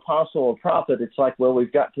it to apostle or prophet, it's like, well,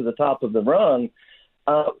 we've got to the top of the rung.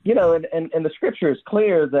 And the scripture is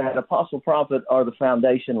clear that apostle, prophet are the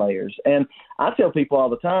foundation layers. And I tell people all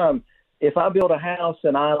the time, if I build a house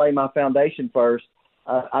and I lay my foundation first,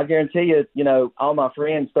 I guarantee you, all my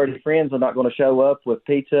friends, 30 friends, are not going to show up with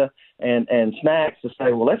pizza and snacks to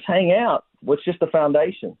say, well, let's hang out. What's just the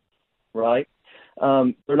foundation, right?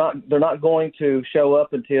 They're not going to show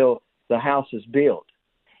up until the house is built.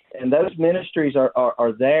 And those ministries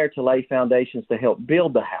are there to lay foundations to help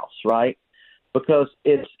build the house, right? Because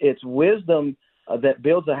it's wisdom that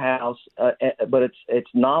builds a house, but it's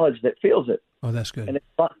knowledge that fills it. Oh, that's good. And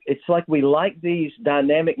it's like we like these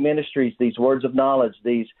dynamic ministries, these words of knowledge,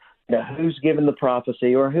 these who's given the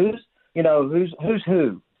prophecy, or who's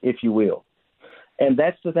who, if you will. And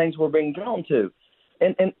that's the things we're being drawn to.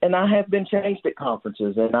 And I have been changed at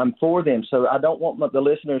conferences, and I'm for them. So I don't want the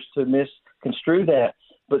listeners to misconstrue that.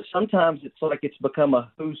 But sometimes it's like it's become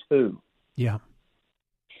a who's who. Yeah.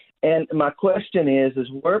 And my question is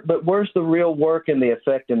where's the real work and the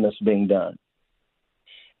effectiveness being done?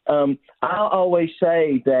 I always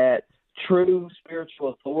say that true spiritual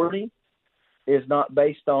authority is not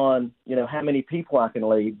based on, how many people I can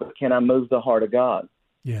lead, but can I move the heart of God?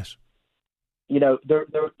 Yes. There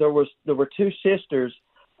were two sisters,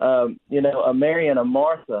 a Mary and a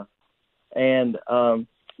Martha, and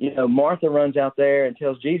Martha runs out there and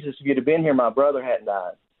tells Jesus, if you'd have been here, my brother hadn't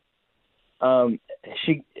died.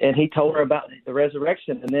 He told her about the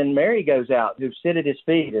resurrection, and then Mary goes out, who sit at his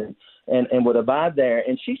feet and would abide there,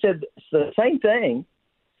 and she said the same thing.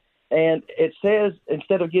 And it says,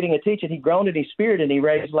 instead of getting a teaching, he groaned in his spirit and he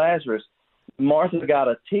raised Lazarus. Martha got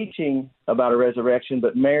a teaching about a resurrection,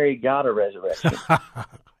 but Mary got a resurrection.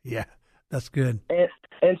 Yeah, that's good.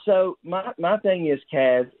 And so my thing is,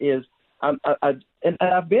 Kaz, is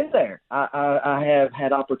I've been there. I have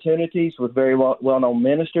had opportunities with very well-known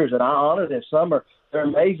ministers, and I honor them. They're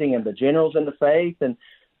amazing, and the generals in the faith.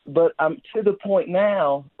 But I'm to the point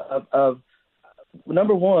now of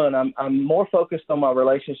number one, I'm more focused on my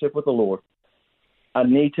relationship with the Lord. I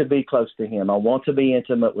need to be close to Him. I want to be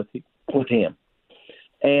intimate with Him,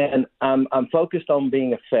 and I'm focused on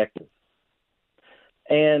being effective.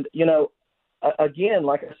 And again,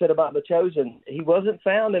 like I said about the chosen, he wasn't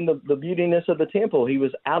found in the beautiness of the temple. He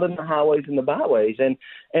was out in the highways and the byways.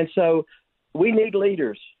 And so we need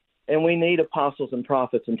leaders, and we need apostles and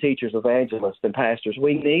prophets and teachers, evangelists and pastors.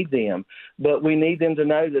 We need them, but we need them to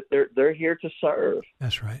know that they're here to serve.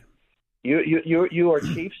 That's right. You are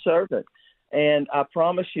chief servant. And I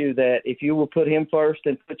promise you that if you will put him first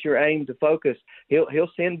and put your aim to focus,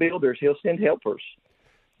 he'll send builders, he'll send helpers.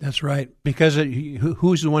 That's right. Because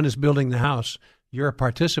who's the one that's building the house? You're a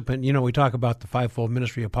participant. We talk about the fivefold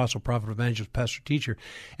ministry, apostle, prophet, evangelist, pastor, teacher,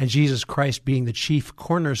 and Jesus Christ being the chief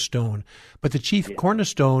cornerstone. But the chief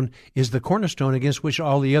cornerstone is the cornerstone against which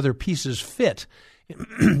all the other pieces fit.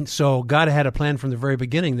 So God had a plan from the very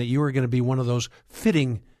beginning that you were going to be one of those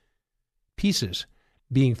fitting pieces,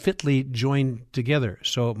 being fitly joined together.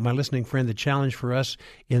 So my listening friend, the challenge for us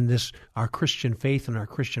in this, our Christian faith and our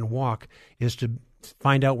Christian walk, is to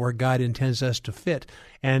find out where God intends us to fit.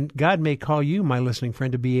 And God may call you, my listening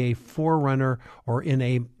friend, to be a forerunner or in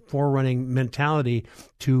a forerunning mentality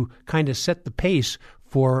to kind of set the pace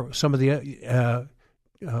for some of the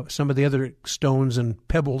other stones and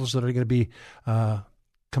pebbles that are going to be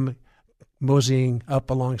moseying up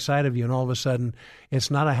alongside of you. And all of a sudden,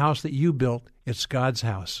 it's not a house that you built, it's God's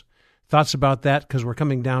house. Thoughts about that? Because we're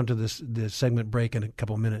coming down to this segment break in a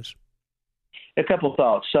couple of minutes. A couple of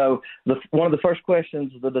thoughts. So one of the first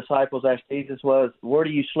questions the disciples asked Jesus was, where do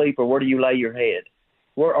you sleep, or where do you lay your head?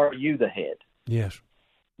 Where are you the head? Yes.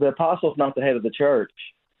 The apostle's not the head of the church.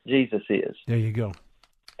 Jesus is. There you go.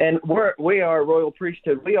 And we are a royal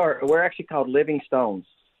priesthood. We're actually called living stones.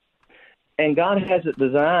 And God has it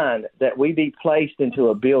designed that we be placed into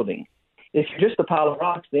a building. If you're just a pile of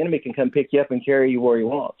rocks, the enemy can come pick you up and carry you where he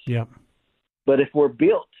wants. Yeah. But if we're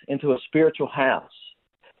built into a spiritual house,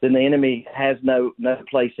 then the enemy has no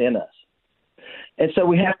place in us. And so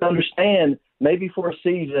we have to understand, maybe for a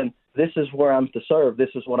season, this is where I'm to serve, this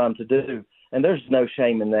is what I'm to do. And there's no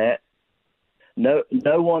shame in that. No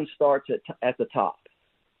one starts at the top.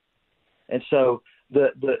 And so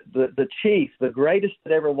the chief, the greatest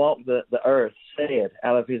that ever walked the earth, said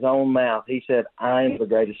out of his own mouth, he said, I am the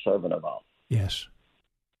greatest servant of all. Yes.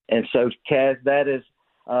 And so, Kaz, that is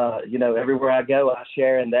everywhere I go, I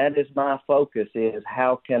share, and that is my focus: is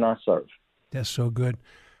how can I serve? That's so good.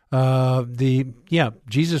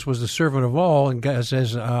 Jesus was the servant of all, and God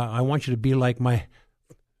says, "I want you to be like my."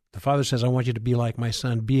 The Father says, "I want you to be like my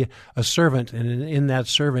Son. Be a servant, and in that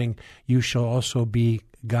serving, you shall also be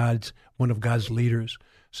one of God's leaders."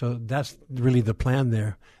 So that's really the plan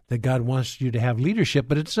there. That God wants you to have leadership,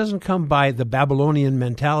 but it doesn't come by the Babylonian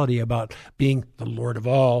mentality about being the Lord of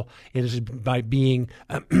all. It is by being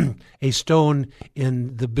a stone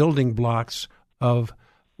in the building blocks of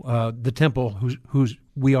the temple, whose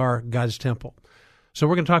we are God's temple. So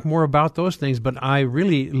we're going to talk more about those things, but I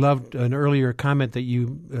really loved an earlier comment that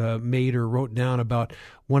you made or wrote down about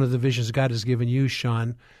one of the visions God has given you,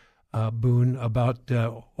 Sean Boone, about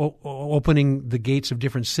opening the gates of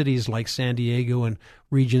different cities like San Diego and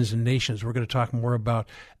regions and nations. We're going to talk more about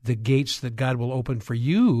the gates that God will open for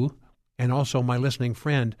you and also my listening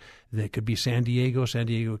friend. That could be San Diego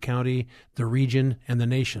County, the region, and the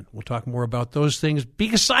nation. We'll talk more about those things. Be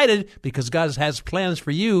excited, because God has plans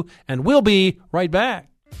for you, and we'll be right back.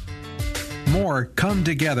 More Come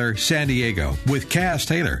Together San Diego with Cass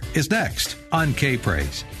Taylor is next on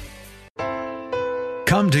K-Praise.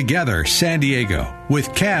 Come Together San Diego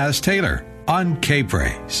with Cass Taylor on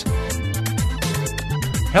K-Praise.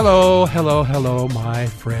 Hello, my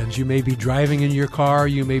friends. You may be driving in your car,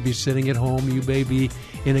 you may be sitting at home, you may be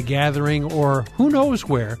in a gathering, or who knows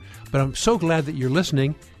where, but I'm so glad that you're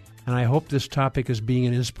listening, and I hope this topic is being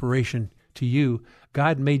an inspiration to you.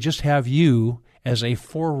 God may just have you as a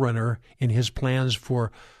forerunner in His plans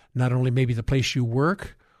for not only maybe the place you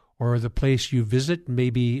work or the place you visit,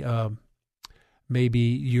 maybe where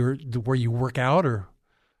you work out or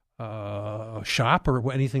shop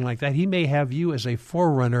or anything like that. He may have you as a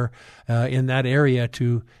forerunner in that area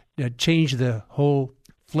to change the whole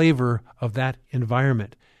flavor of that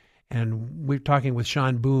environment. And we're talking with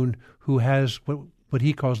Sean Boone, who has what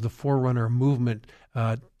he calls the Forerunner movement.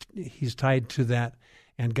 He's tied to that,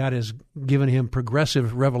 and God has given him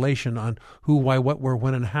progressive revelation on who, why, what, where,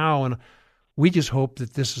 when, and how. And we just hope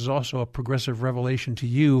that this is also a progressive revelation to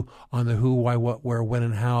you on the who, why, what, where, when,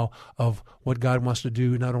 and how of what God wants to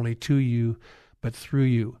do, not only to you, but through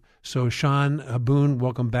you. So, Sean Boone,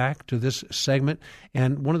 welcome back to this segment.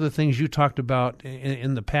 And one of the things you talked about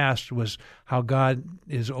in the past was how God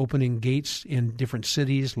is opening gates in different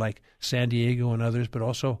cities like San Diego and others, but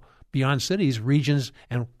also beyond cities, regions,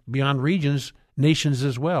 and beyond regions, nations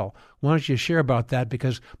as well. Why don't you share about that?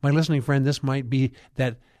 Because, my listening friend, this might be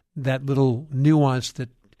that little nuance that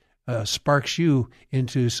sparks you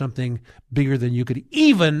into something bigger than you could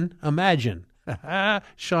even imagine.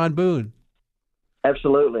 Sean Boone.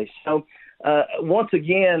 Absolutely. So once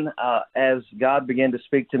again, as God began to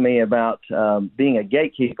speak to me about being a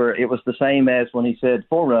gatekeeper, it was the same as when He said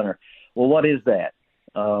forerunner. Well, what is that?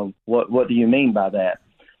 What do you mean by that?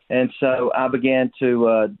 And so I began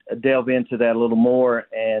to delve into that a little more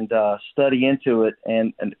and study into it.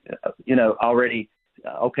 And already,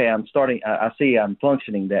 okay, I see I'm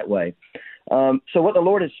functioning that way. So what the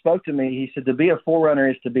Lord has spoke to me, He said to be a forerunner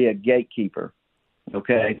is to be a gatekeeper.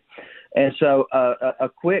 Okay. And so a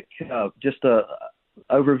quick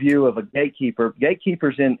overview of a gatekeeper.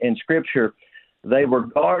 Gatekeepers in Scripture, they were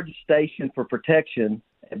guards stationed for protection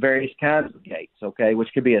at various kinds of gates, okay, which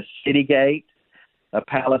could be a city gate, a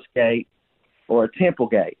palace gate, or a temple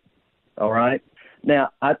gate, all right? Now,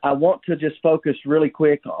 I want to just focus really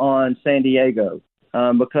quick on San Diego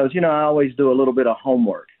because, I always do a little bit of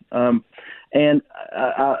homework. And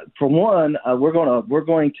for one, we're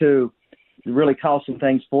going to really call some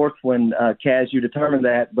things forth when, Kaz, you determine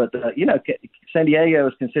that. But, San Diego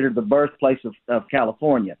is considered the birthplace of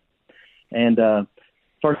California. And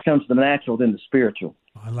first comes the natural, then the spiritual.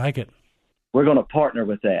 I like it. We're going to partner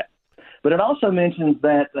with that. But it also mentions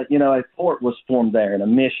that, a fort was formed there and a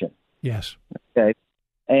mission. Yes. Okay.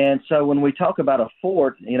 And so when we talk about a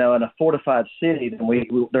fort, in a fortified city, then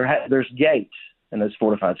there's gates in those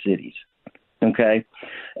fortified cities. Okay.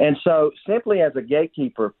 And so simply as a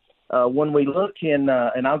gatekeeper, when we look in,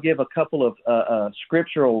 and I'll give a couple of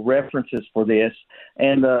scriptural references for this,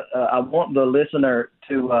 and I want the listener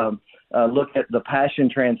to look at the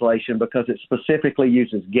Passion Translation because it specifically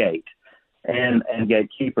uses gate and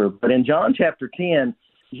gatekeeper. But in John chapter 10,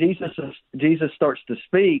 Jesus starts to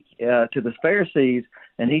speak to the Pharisees,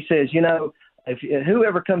 and He says, if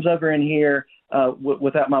whoever comes over in here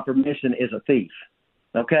without my permission is a thief.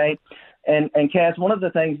 Okay? And Cass, one of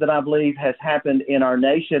the things that I believe has happened in our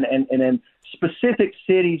nation and in specific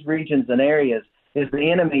cities, regions, and areas is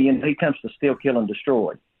the enemy, and he comes to steal, kill, and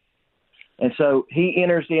destroy. And so he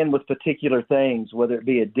enters in with particular things, whether it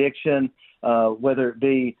be addiction, whether it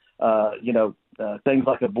be, things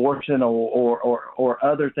like abortion or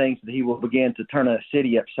other things that he will begin to turn a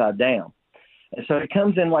city upside down. And so he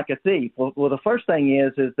comes in like a thief. Well, the first thing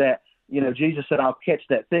is that, Jesus said, I'll catch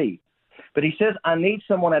that thief. But he says, I need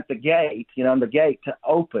someone at the gate, on the gate to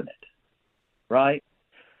open it, right?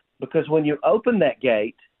 Because when you open that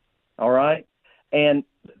gate, all right, and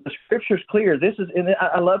the Scripture's clear. And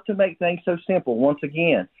I love to make things so simple. Once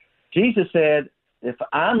again, Jesus said, if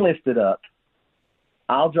I'm lifted up,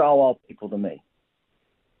 I'll draw all people to me.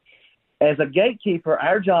 As a gatekeeper,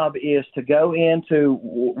 our job is to go into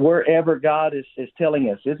wherever God is telling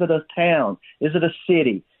us. Is it a town? Is it a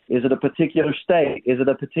city? Is it a particular state? Is it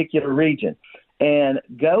a particular region? And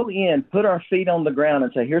go in, put our feet on the ground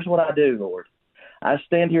and say, here's what I do, Lord. I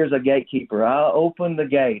stand here as a gatekeeper. I open the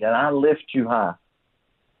gate and I lift you high.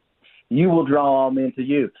 You will draw all men to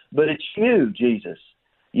you. But it's you, Jesus.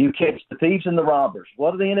 You catch the thieves and the robbers.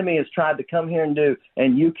 What the enemy has tried to come here and do,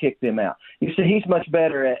 and you kick them out. You see, he's much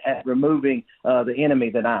better at removing the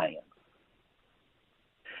enemy than I am.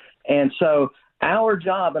 And so our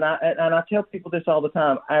job, and I tell people this all the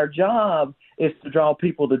time, our job is to draw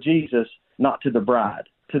people to Jesus, not to the bride,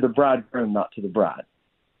 to the bridegroom, not to the bride.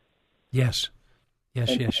 Yes.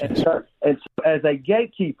 Yes. And so as a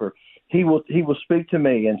gatekeeper, he will speak to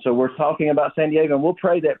me. And so we're talking about San Diego, and we'll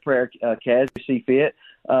pray that prayer, Kaz, you see fit,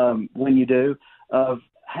 when you do, of,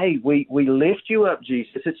 hey, we lift you up,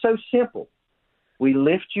 Jesus. It's so simple. We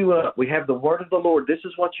lift you up. We have the word of the Lord. This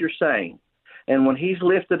is what you're saying. And when he's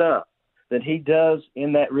lifted up, then he does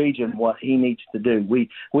in that region what he needs to do. We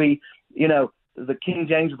the King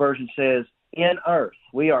James Version says, in earth,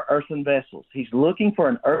 we are earthen vessels. He's looking for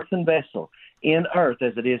an earthen vessel in earth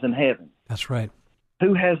as it is in heaven. That's right.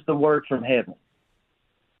 Who has the word from heaven?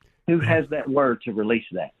 Who has that word to release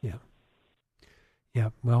that? Yeah. Yeah.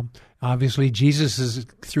 Well, obviously, Jesus is,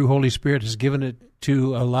 through Holy Spirit, has given it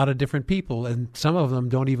to a lot of different people, and some of them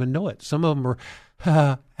don't even know it. Some of them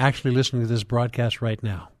are actually listening to this broadcast right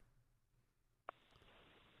now.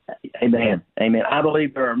 Amen. Amen. I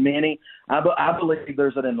believe there are many. I believe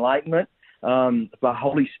there's an enlightenment by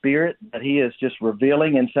Holy Spirit that he is just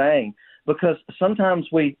revealing and saying, because sometimes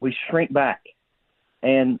we shrink back.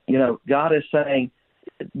 And, God is saying,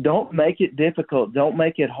 don't make it difficult. Don't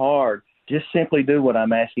make it hard. Just simply do what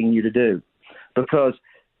I'm asking you to do. Because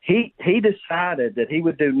he decided that he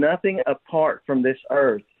would do nothing apart from this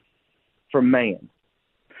earth from man.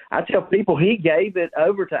 I tell people he gave it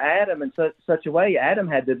over to Adam in such a way, Adam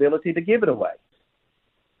had the ability to give it away.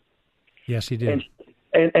 Yes, he did.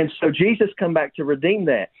 And so Jesus come back to redeem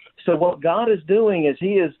that. So what God is doing is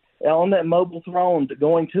he is on that mobile throne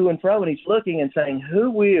going to and fro, and he's looking and saying,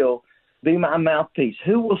 who will be my mouthpiece?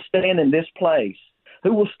 Who will stand in this place?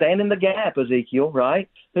 Who will stand in the gap, Ezekiel, right?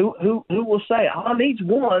 Who will say, all I need is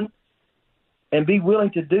one, and be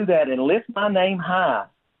willing to do that and lift my name high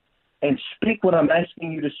and speak what I'm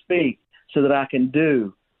asking you to speak so that I can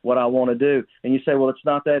do what I want to do. And you say, well, it's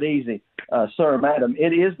not that easy. Sir, madam,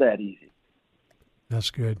 it is that easy. That's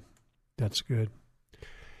good. That's good.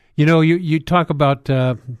 You talk about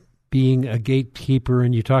being a gatekeeper,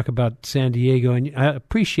 and you talk about San Diego, and I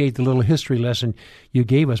appreciate the little history lesson you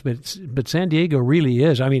gave us, but San Diego really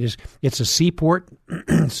is. I mean, it's a seaport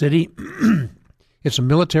city. It's a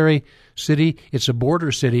military city. It's a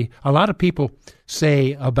border city. A lot of people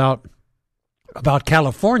say about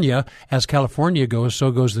California, as California goes,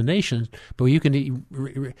 so goes the nation. But you can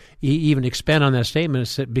even expand on that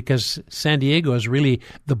statement because San Diego is really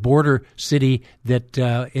the border city that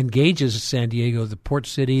engages San Diego, the port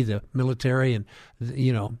city, the military, and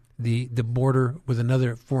the border with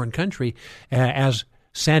another foreign country. As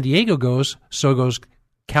San Diego goes, so goes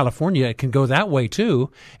California. It can go that way too,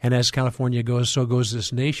 and as California goes, so goes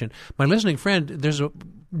this nation. My listening friend, there's a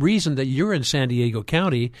reason that you're in San Diego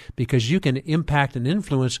County, because you can impact and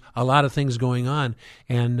influence a lot of things going on.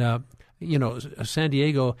 And San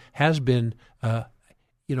Diego has been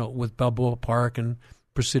with Balboa Park and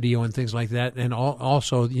Presidio and things like that, and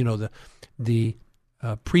also the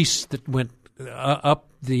priests that went up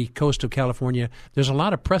the coast of California. There's a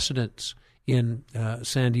lot of precedents in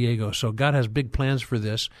San Diego. So God has big plans for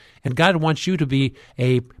this. And God wants you to be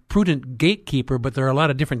a prudent gatekeeper, but there are a lot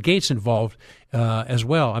of different gates involved as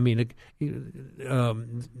well. I mean,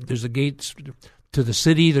 there's a gate to the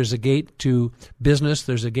city, there's a gate to business,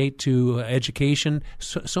 there's a gate to education,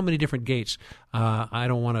 so many different gates. I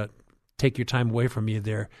don't want to take your time away from you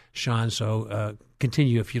there, Sean, so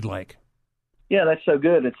continue if you'd like. Yeah, that's so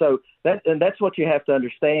good. And so that's what you have to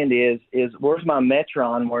understand is where's my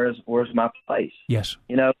metron, where's my place? Yes.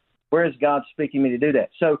 Where is God speaking me to do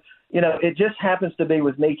that? So, it just happens to be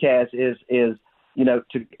with me, Kaz, is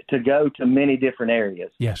to go to many different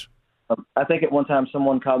areas. Yes. I think at one time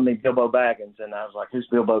someone called me Bilbo Baggins, and I was like, "Who's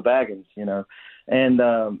Bilbo Baggins?" And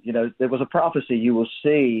there was a prophecy: you will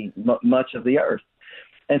see much of the earth.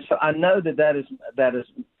 And so I know that is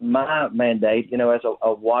my mandate, as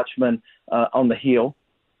a watchman on the hill,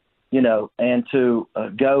 and to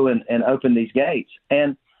go and open these gates.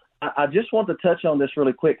 And I just want to touch on this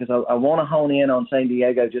really quick because I want to hone in on San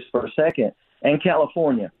Diego just for a second and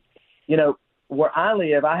California. Where I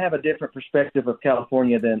live, I have a different perspective of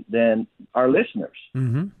California than our listeners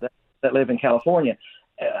that live in California.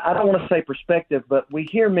 I don't want to say perspective, but we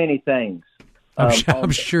hear many things.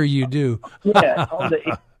 I'm sure you do. Yeah, on the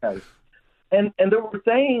East Coast, and there were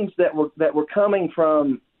things that were coming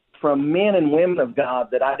from men and women of God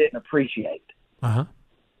that I didn't appreciate. And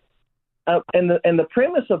the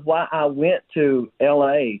premise of why I went to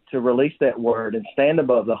L.A. to release that word and stand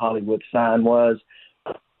above the Hollywood sign was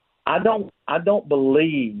I don't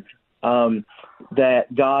believe that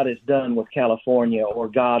God is done with California or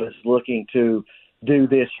God is looking to do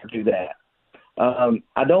this or do that.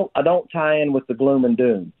 I don't tie in with the gloom and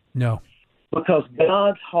doom. No. Because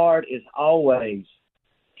God's heart is always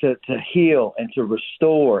to heal and to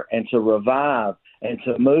restore and to revive and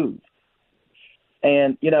to move.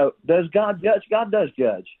 And, does God judge? God does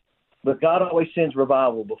judge. But God always sends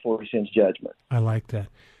revival before he sends judgment. I like that.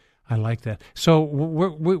 So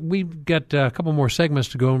we've got a couple more segments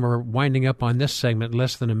to go, and we're winding up on this segment,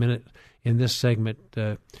 less than a minute in this segment,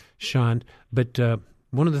 Sean. But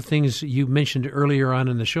one of the things you mentioned earlier on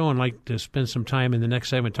in the show, and I'd like to spend some time in the next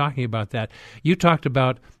segment talking about that, you talked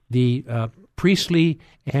about the priestly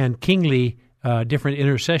and kingly different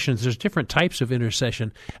intercessions. There's different types of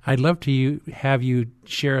intercession. I'd love to have you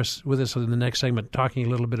share with us in the next segment, talking a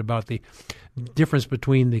little bit about the difference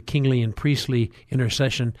between the kingly and priestly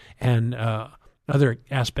intercession and other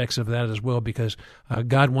aspects of that as well, because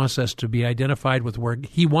God wants us to be identified with where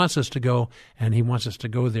he wants us to go, and he wants us to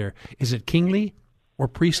go there. Is it kingly or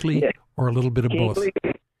priestly or a little bit of both?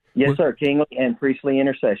 Yes, sir. Kingly and priestly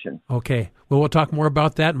intercession. Okay. Well, we'll talk more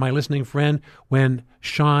about that, my listening friend, when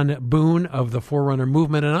Sean Boone of the Forerunner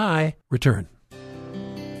Movement and I return.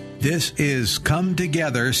 This is Come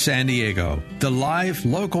Together San Diego, the live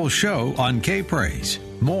local show on K-Praise.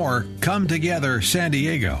 More Come Together San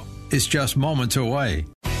Diego is just moments away.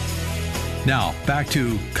 Now, back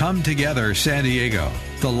to Come Together San Diego,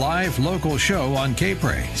 the live local show on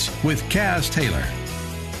K-Praise with Kaz Taylor.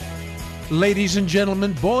 Ladies and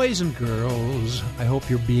gentlemen, boys and girls, I hope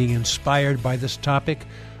you're being inspired by this topic.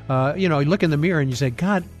 You look in the mirror and you say,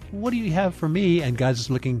 God, what do you have for me? And God's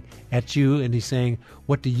looking at you and he's saying,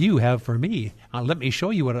 what do you have for me? Let me show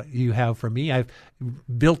you what you have for me. I've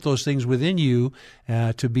built those things within you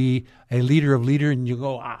to be a leader of leaders. And you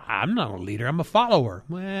go, I'm not a leader, I'm a follower.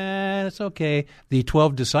 Well, it's okay. The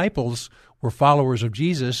 12 disciples were followers of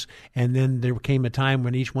Jesus, and then there came a time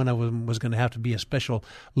when each one of them was going to have to be a special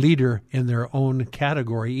leader in their own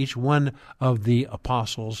category. Each one of the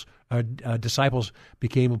apostles, disciples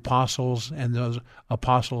became apostles, and those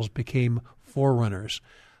apostles became forerunners.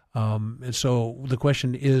 And so the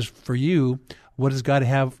question is for you, what does God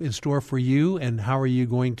have in store for you, and how are you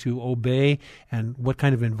going to obey, and what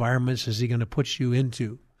kind of environments is he going to put you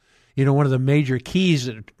into? One of the major keys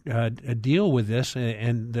that deal with this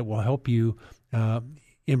and that will help you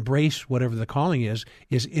embrace whatever the calling is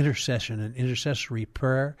intercession and intercessory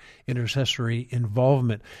prayer, intercessory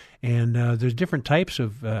involvement. And there's different types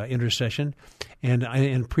of intercession. And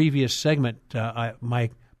in previous segment, my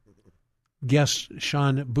guest,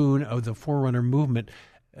 Sean Boone of the Forerunner Movement,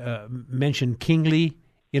 mentioned kingly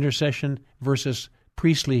intercession versus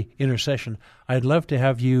priestly intercession. I'd love to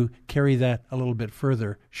have you carry that a little bit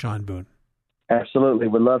further, Sean Boone. Absolutely,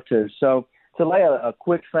 would love to. So to lay a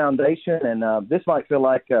quick foundation, and this might feel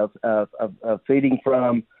like feeding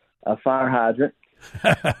from a fire hydrant.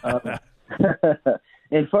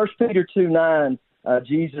 In 1 Peter 2:9,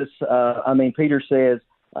 Peter says,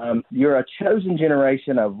 you're a chosen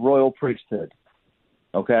generation of royal priesthood.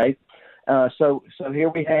 Okay? So here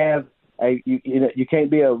we have you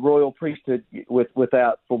can't be a royal priesthood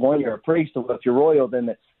without, for one, you're a priest. So if you're royal,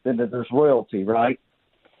 then there's royalty, right?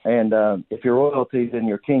 And if you're royalty, then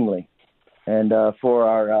you're kingly. And for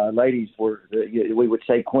our ladies, we would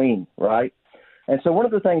say queen, right? And so one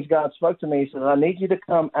of the things God spoke to me, he said, I need you to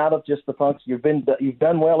come out of just the function. You've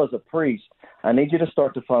done well as a priest. I need you to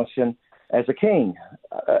start to function as a king.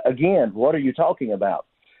 Again, what are you talking about?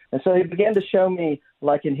 And so he began to show me,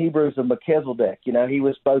 like in Hebrews of Melchizedek, he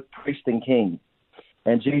was both priest and king.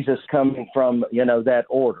 And Jesus coming from, that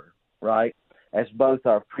order, right, as both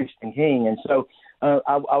our priest and king. And so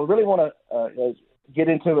I really want to get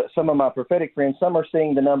into some of my prophetic friends, some are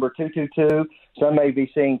seeing the number 222, some may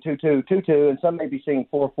be seeing 2222, and some may be seeing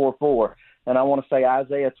 444. And I want to say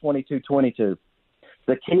Isaiah 22:22.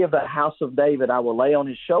 The key of the house of David I will lay on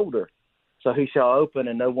his shoulder, so he shall open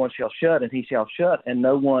and no one shall shut, and he shall shut and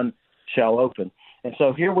no one shall open. And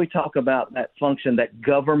so here we talk about that function, that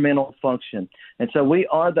governmental function. And so we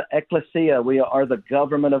are the ecclesia. We are the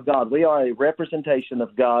government of God. We are a representation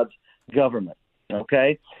of God's government.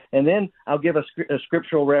 Okay? And then I'll give a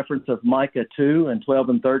scriptural reference of Micah 2 and 12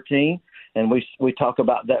 and 13. And we talk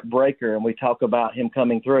about that breaker, and we talk about him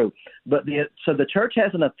coming through. But so the church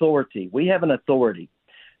has an authority. We have an authority.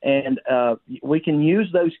 And we can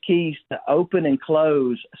use those keys to open and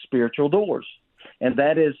close spiritual doors. And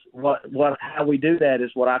that is how we do that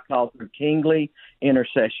is what I call through kingly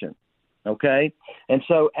intercession. Okay? And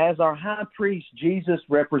so as our high priest, Jesus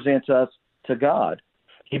represents us to God.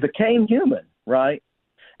 He became human, right?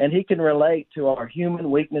 And he can relate to our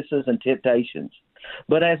human weaknesses and temptations.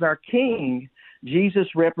 But as our king, Jesus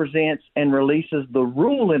represents and releases the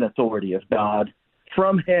rule and authority of God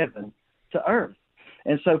from heaven to earth.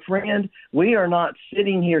 And so, friend, we are not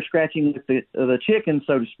sitting here scratching the chicken,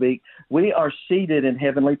 so to speak. We are seated in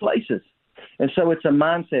heavenly places. And so it's a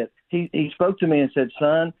mindset. He spoke to me and said,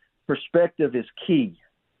 son, perspective is key.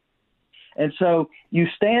 And so you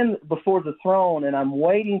stand before the throne, and I'm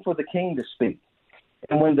waiting for the king to speak.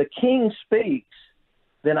 And when the king speaks,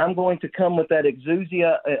 then I'm going to come with that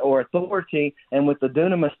exousia or authority and with the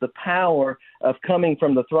dunamis, the power of coming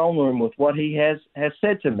from the throne room with what he has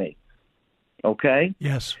said to me. Okay?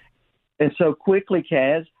 Yes. And so quickly,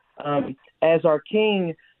 Kaz, as our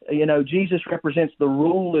king, Jesus represents the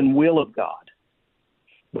rule and will of God.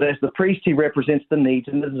 But as the priest, he represents the needs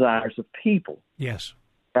and the desires of people. Yes.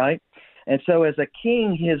 Right? And so as a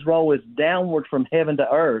king, his role is downward from heaven to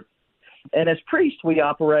earth. And as priests, we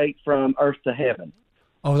operate from earth to heaven.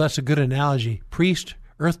 Oh, that's a good analogy. Priest,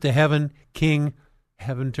 earth to heaven, king,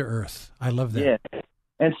 heaven to earth. I love that. Yeah.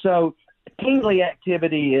 And so kingly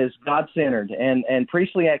activity is God-centered, and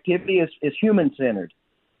priestly activity is human-centered.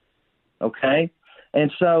 Okay?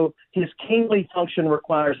 And so his kingly function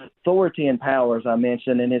requires authority and power, as I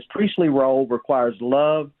mentioned, and his priestly role requires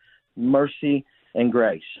love, mercy, and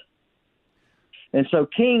grace. And so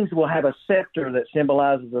kings will have a scepter that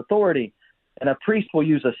symbolizes authority, and a priest will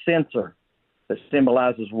use a censer that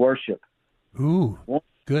symbolizes worship. Ooh,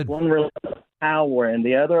 good. One represents power and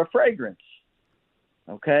the other a fragrance.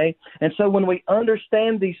 Okay? And so when we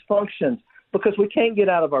understand these functions, because we can't get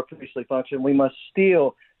out of our priestly function, we must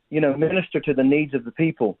still, minister to the needs of the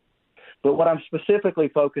people. But what I'm specifically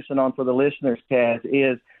focusing on for the listeners, Kaz,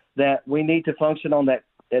 is that we need to function on that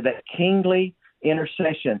kingly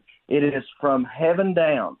intercession. It is from heaven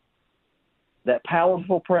down, that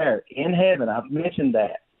powerful prayer in heaven. I've mentioned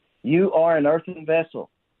that. You are an earthen vessel.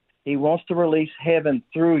 He wants to release heaven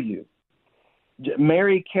through you.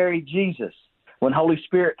 Mary carried Jesus. When Holy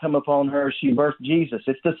Spirit come upon her, she birthed Jesus.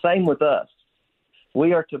 It's the same with us.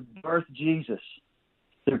 We are to birth Jesus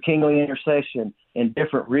through kingly intercession in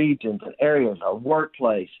different regions and areas, our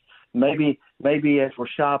workplace, maybe as we're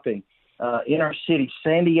shopping, in our city,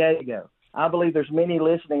 San Diego. I believe there's many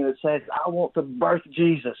listening that says, I want to birth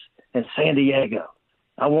Jesus in San Diego.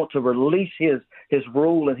 I want to release his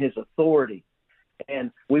rule and his authority.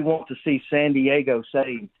 And we want to see San Diego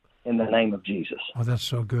saved in the name of Jesus. Oh, that's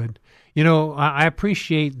so good. I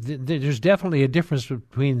appreciate there's definitely a difference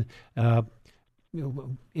between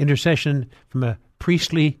intercession from a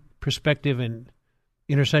priestly perspective and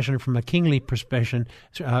intercession from a kingly perspective.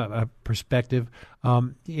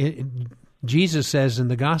 Jesus says in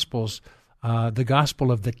the Gospels, the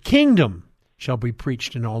gospel of the kingdom shall be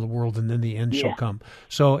preached in all the world, and then the end shall come.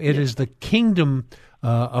 So it is the kingdom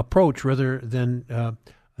approach rather than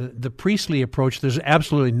the priestly approach. There's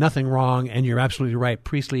absolutely nothing wrong, and you're absolutely right.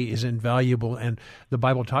 Priestly is invaluable, and the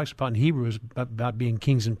Bible talks about in Hebrews about being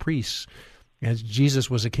kings and priests, as Jesus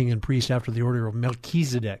was a king and priest after the order of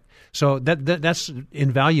Melchizedek. So that's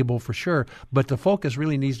invaluable for sure, but the focus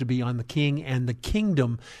really needs to be on the king and the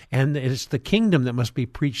kingdom, and it's the kingdom that must be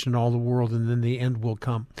preached in all the world, and then the end will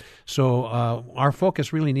come. So our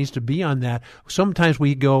focus really needs to be on that. Sometimes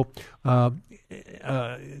we go, I'm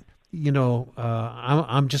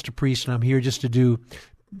just a priest, and I'm here just to do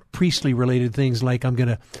priestly related things, like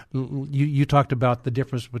you talked about the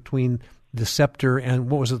difference between the scepter and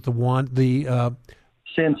what was it? The wand, the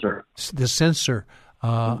censer. The censer,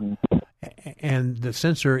 and the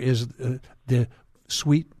censer is the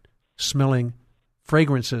sweet smelling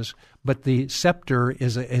fragrances, but the scepter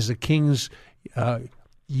is a king's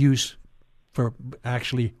use for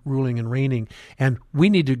actually ruling and reigning. And we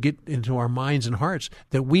need to get into our minds and hearts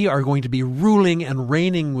that we are going to be ruling and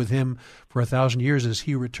reigning with him for 1,000 years as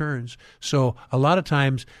he returns. So a lot of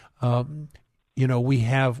times, we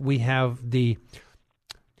have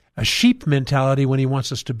a sheep mentality when he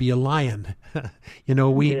wants us to be a lion.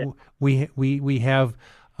 We have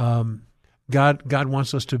God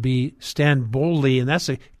wants us to stand boldly, and that's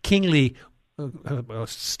a kingly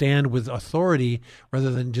stand with authority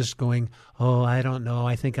rather than just going, oh, I don't know,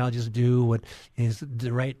 I think I'll just do what is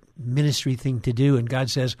the right ministry thing to do. And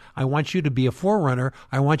God says, I want you to be a forerunner.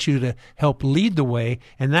 I want you to help lead the way.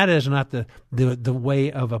 And that is not the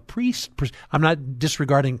way of a priest. I'm not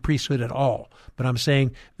disregarding priesthood at all, but I'm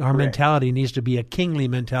saying our mentality needs to be a kingly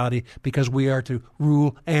mentality because we are to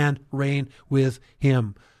rule and reign with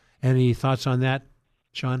him. Any thoughts on that,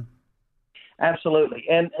 Sean? Absolutely,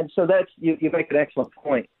 and so that's you make an excellent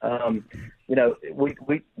point.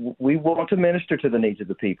 We want to minister to the needs of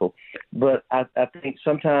the people, but I think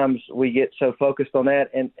sometimes we get so focused on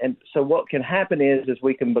that, and so what can happen is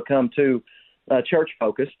we can become too church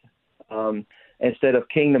focused instead of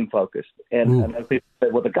kingdom focused. And I know people say,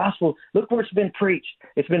 well, the gospel, look where it's been preached.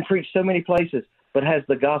 It's been preached so many places, but has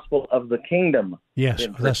the gospel of the kingdom? Yes,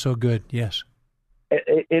 that's so good. Yes.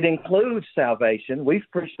 It includes salvation. We've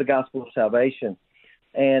preached the gospel of salvation,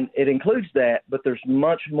 and it includes that, but there's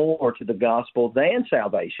much more to the gospel than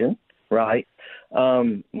salvation, right?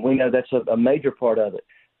 We know that's a major part of it,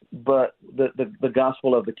 but the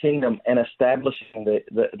gospel of the kingdom and establishing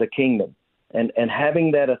the kingdom and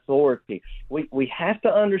having that authority. We have to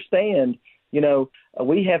understand,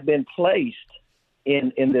 we have been placed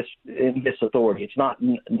in this authority. It's not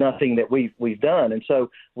nothing that we've done, and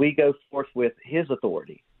so we go forth with his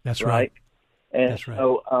authority. That's right. And that's right.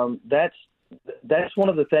 So that's one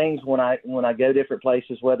of the things when I go different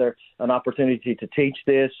places, whether an opportunity to teach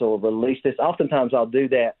this or release this. Oftentimes I'll do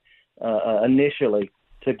that initially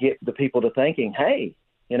to get the people to thinking, hey,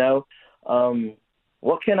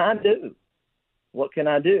 what can I do? What can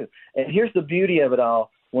I do? And here's the beauty of it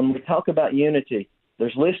all. When we talk about unity,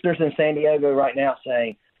 there's listeners in San Diego right now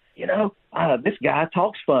saying, this guy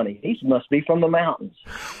talks funny. He must be from the mountains.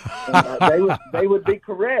 And, they would be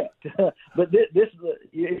correct. But this,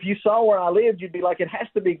 if you saw where I lived, you'd be like, it has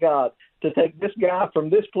to be God to take this guy from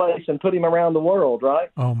this place and put him around the world, right?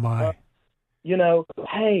 Oh, my.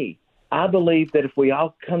 Hey, I believe that if we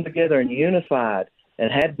all come together and unified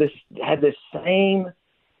and had this same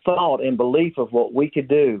thought and belief of what we could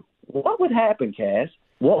do, what would happen, Cass?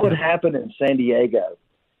 What would happen in San Diego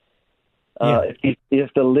if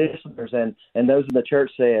the listeners and those in the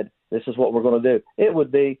church said, this is what we're going to do? It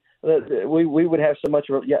would be, we would have so much,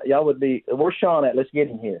 y'all would be, where's Sean at? Let's get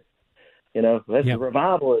him here. The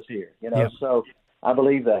revival is here, so I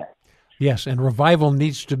believe that. Yes, and revival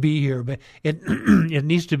needs to be here, but it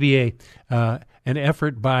needs to be an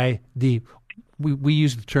effort by we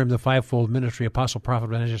use the term the fivefold ministry: apostle, prophet,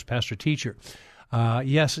 evangelist, pastor, teacher.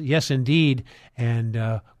 Yes, indeed.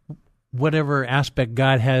 And whatever aspect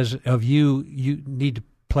God has of you, you need to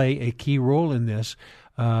play a key role in this.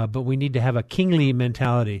 But we need to have a kingly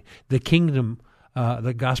mentality. The kingdom,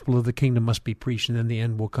 the gospel of the kingdom must be preached, and then the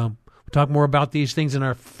end will come. We'll talk more about these things in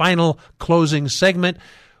our final closing segment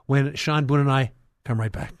when Sean Boone and I come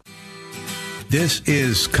right back. This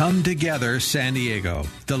is Come Together San Diego,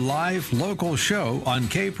 the live local show on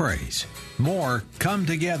K-Praise. More Come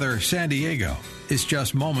Together San Diego is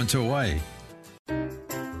just moments away.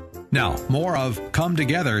 Now, more of Come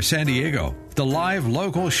Together San Diego, the live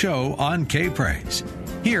local show on K-Praise.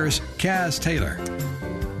 Here's Kaz Taylor.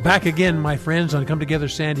 Back again, my friends, on Come Together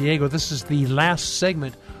San Diego. This is the last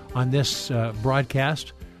segment on this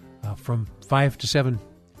broadcast from 5 to 7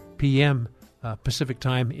 p.m. Pacific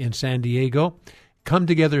time in San Diego. Come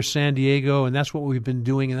Together San Diego, and that's what we've been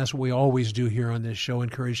doing, and that's what we always do here on this show,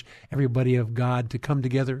 encourage everybody of God to come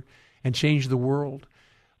together and change the world.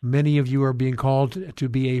 Many of you are being called to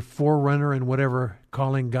be a forerunner in whatever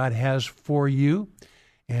calling God has for you,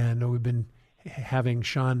 and we've been having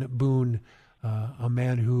Sean Boone, a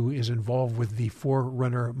man who is involved with the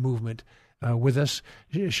Forerunner movement, with us.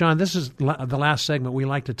 Sean, this is the last segment. We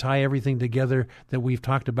like to tie everything together that we've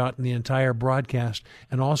talked about in the entire broadcast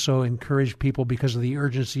and also encourage people, because of the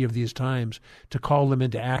urgency of these times, to call them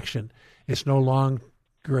into action. It's no longer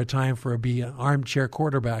a time for be an armchair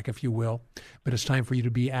quarterback, if you will, but it's time for you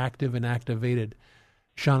to be active and activated.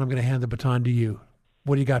 Sean, I'm going to hand the baton to you.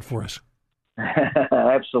 What do you got for us?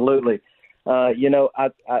 Absolutely. I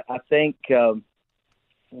think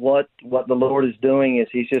what the Lord is doing is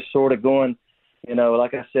he's just sort of going,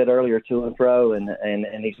 like I said earlier, to and fro, and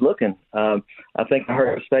he's looking. I think I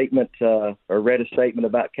heard a statement or read a statement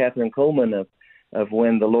about Catherine Coleman of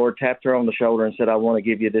when the Lord tapped her on the shoulder and said, "I want to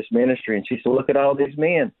give you this ministry." And she said, "Look at all these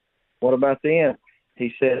men. What about them?"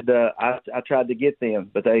 He said, I tried to get them,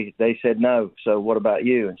 but they said no. So what about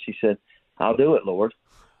you? And she said, "I'll do it, Lord."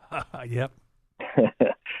 Yep.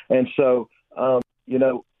 And so,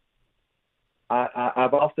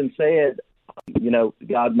 I've often said,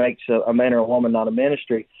 God makes a man or a woman, not a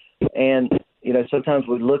ministry. And, sometimes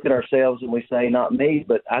we look at ourselves and we say, not me,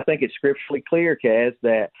 but I think it's scripturally clear, Kaz,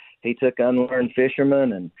 that he took unlearned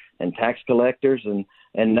fishermen and tax collectors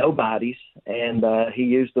and nobodies, and he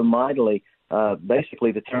used them mightily,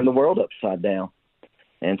 basically to turn the world upside down.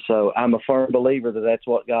 And so I'm a firm believer that that's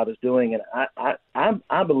what God is doing. And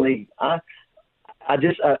I believe, I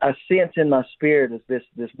sense in my spirit as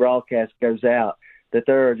this broadcast goes out that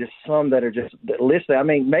there are just some that are just listening. I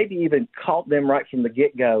mean, maybe even caught them right from the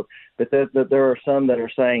get-go, but there are some that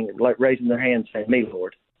are saying, like raising their hands, saying, "Me,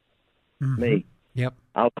 Lord, me." Yep.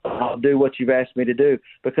 I'll do what you've asked me to do,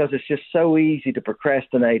 because it's just so easy to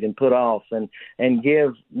procrastinate and put off and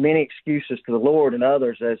give many excuses to the Lord and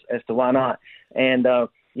others as to why not. And,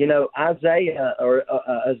 Isaiah or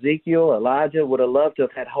Ezekiel, Elijah would have loved to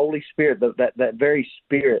have had Holy Spirit, that very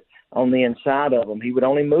Spirit on the inside of them. He would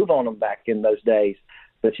only move on them back in those days.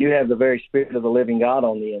 But you have the very Spirit of the living God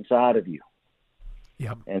on the inside of you.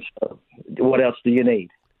 Yep. And so what else do you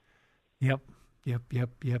need? Yep.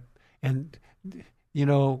 And,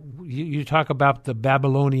 you talk about the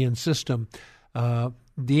Babylonian system.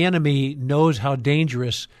 The enemy knows how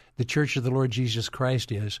dangerous the Church of the Lord Jesus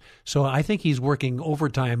Christ is. So I think he's working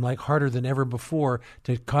overtime, like harder than ever before,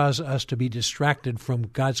 to cause us to be distracted from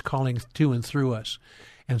God's calling to and through us.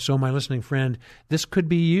 And so, my listening friend, this could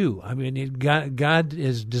be you. I mean, God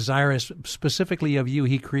is desirous specifically of you.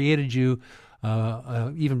 He created you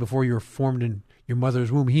even before you were formed in your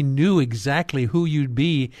mother's womb. He knew exactly who you'd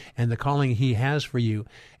be and the calling he has for you.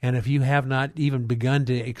 And if you have not even begun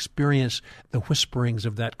to experience the whisperings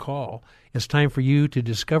of that call, it's time for you to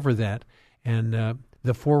discover that. And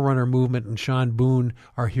the Forerunner movement and Sean Boone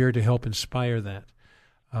are here to help inspire that.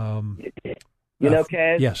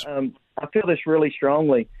 Kaz, yes. I feel this really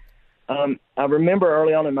strongly. I remember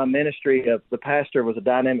early on in my ministry, the pastor was a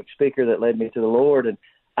dynamic speaker that led me to the Lord, and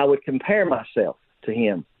I would compare myself to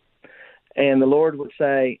him. And the Lord would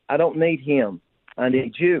say, "I don't need him. I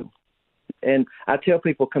need you." And I tell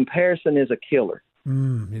people, comparison is a killer.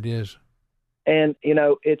 It is. And,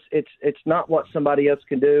 it's not what somebody else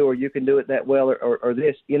can do, or you can do it that well, or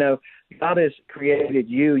this. God has created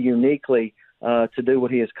you uniquely to do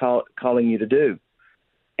what he is calling you to do.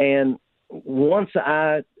 And once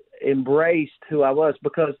I embraced who I was,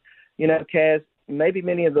 because, Kaz, maybe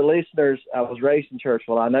many of the listeners, I was raised in church.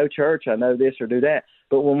 Well, I know church, I know this or do that.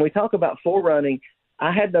 But when we talk about forerunning,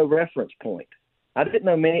 I had no reference point. I didn't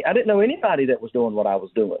know anybody that was doing what I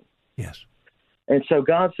was doing. Yes. And so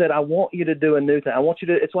God said, "I want you to do a new thing. I want you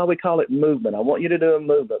to," it's why we call it movement. "I want you to do a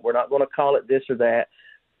movement. We're not going to call it this or that,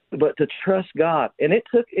 but to trust God." And it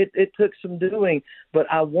took some doing, but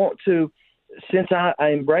I want to, since I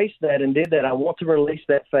embraced that and did that, I want to release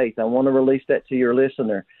that faith. I want to release that to your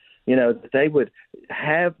listener, that they would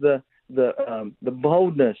have the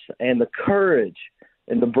boldness and the courage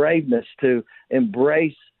and the braveness to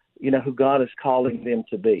embrace, who God is calling them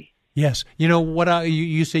to be. Yes.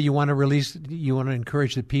 You say you want to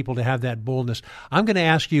encourage the people to have that boldness. I'm going to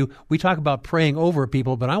ask you, we talk about praying over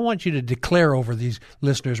people, but I want you to declare over these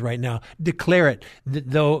listeners right now. Declare it,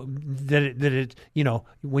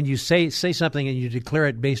 when you say something and you declare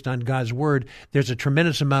it based on God's word, there's a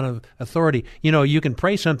tremendous amount of authority. You can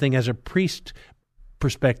pray something as a priest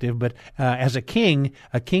perspective, but as a king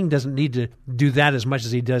doesn't need to do that as much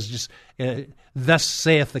as he does just thus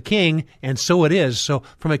saith the king, and so it is. So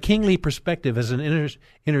from a kingly perspective, as an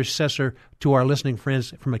intercessor to our listening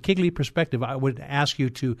friends, from a kingly perspective, I would ask you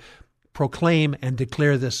to proclaim and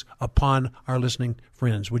declare this upon our listening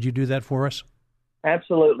friends. Would you do that for us?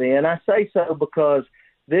 Absolutely, and I say so because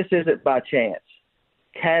this isn't by chance.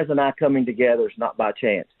 Kaz and I coming together is not by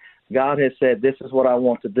chance. God has said, "This is what I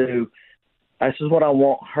want to do. This is what I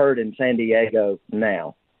want heard in San Diego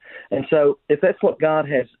now." And so if that's what God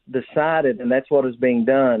has decided and that's what is being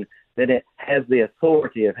done, then it has the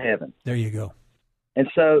authority of heaven. There you go. And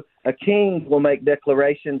so a king will make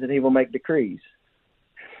declarations and he will make decrees.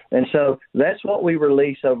 And so that's what we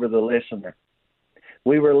release over the listener.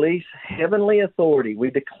 We release heavenly authority. We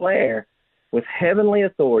declare with heavenly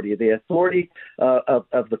authority, the authority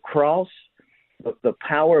of the cross, the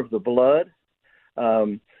power of the blood,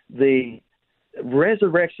 the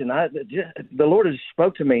resurrection. The Lord has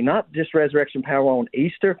spoke to me, not just resurrection power on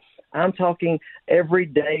Easter. I'm talking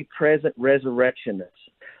everyday present resurrectionists.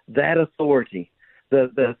 That authority, the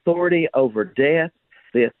authority over death,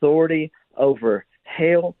 the authority over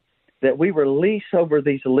hell, that we release over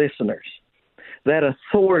these listeners, that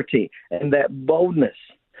authority and that boldness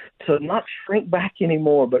to not shrink back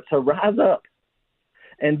anymore, but to rise up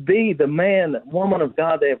and be the man, woman of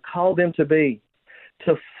God they have called them to be,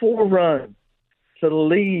 to forerun, to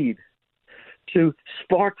lead, to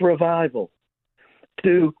spark revival,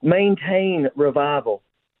 to maintain revival,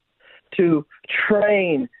 to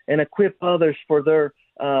train and equip others for their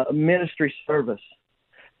ministry service,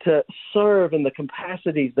 to serve in the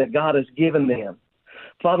capacities that God has given them.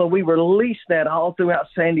 Father, we release that all throughout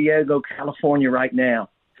San Diego, California right now.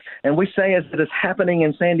 And we say as it is happening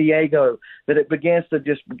in San Diego, that it begins to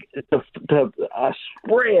just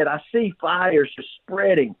spread. I see fires just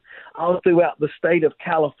spreading all throughout the state of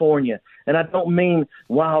California. And I don't mean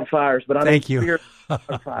wildfires, but I mean spiritual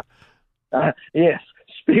wildfires. Yes,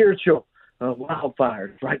 spiritual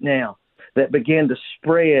wildfires right now that begin to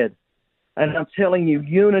spread. And I'm telling you,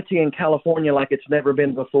 unity in California like it's never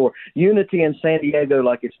been before. Unity in San Diego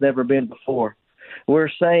like it's never been before. We're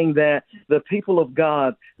saying that the people of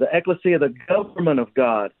God, the ecclesia, the government of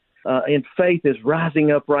God, in faith is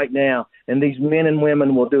rising up right now. And these men and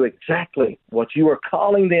women will do exactly what you are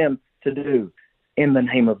calling them to do in the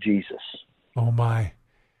name of Jesus. Oh, my.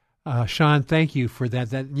 Sean, thank you for that.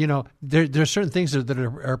 There are certain things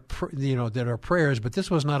that are prayers, but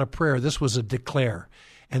this was not a prayer. This was a declare.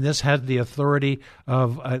 And this had the authority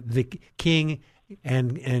of the king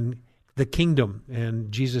and the kingdom.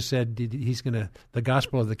 And Jesus said the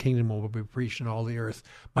gospel of the kingdom will be preached in all the earth.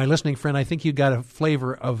 My listening friend, I think you got a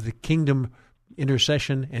flavor of the kingdom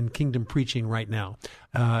intercession and kingdom preaching right now.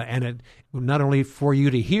 And it not only for you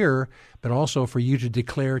to hear, but also for you to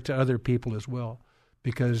declare to other people as well.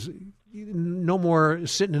 Because no more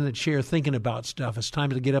sitting in a chair thinking about stuff. It's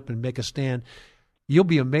time to get up and make a stand. You'll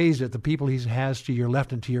be amazed at the people he has to your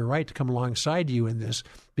left and to your right to come alongside you in this,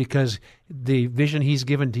 because the vision he's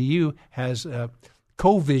given to you has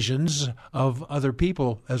co-visions of other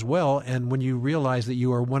people as well. And when you realize that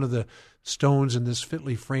you are one of the stones in this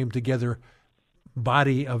fitly framed together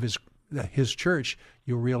body of his church,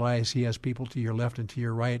 you'll realize he has people to your left and to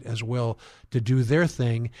your right as well to do their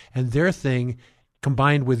thing. And their thing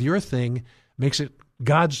combined with your thing makes it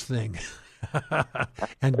God's thing.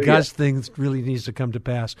 And God's thing really needs to come to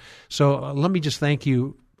pass. So let me just thank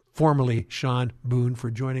you formally, Sean Boone, for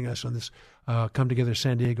joining us on this Come Together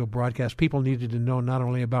San Diego broadcast. People needed to know not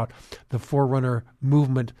only about the Forerunner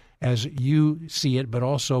movement as you see it, but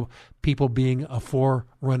also people being a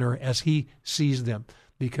forerunner as he sees them.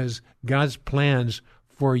 Because God's plans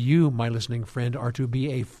for you, my listening friend, are to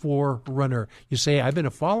be a forerunner. You say, I've been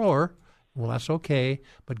a follower. Well, that's okay,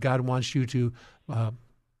 but God wants you to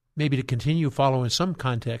maybe to continue following some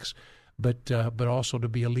contexts, but also to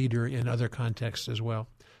be a leader in other contexts as well.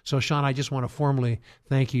 So, Sean, I just want to formally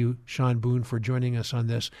thank you, Sean Boone, for joining us on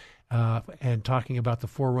this and talking about the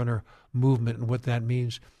Forerunner movement and what that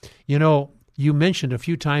means. You know, you mentioned a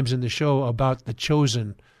few times in the show about The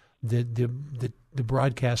Chosen, the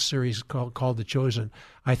broadcast series called The Chosen.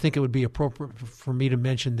 I think it would be appropriate for me to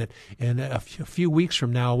mention that in a few weeks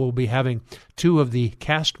from now, we'll be having two of the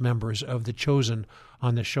cast members of The Chosen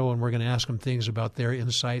on the show, and we're going to ask them things about their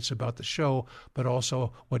insights about the show, but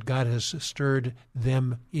also what God has stirred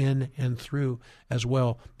them in and through as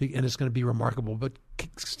well. And it's going to be remarkable. But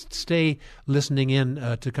stay listening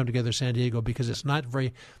in to Come Together San Diego, because it's not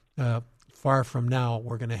very far from now.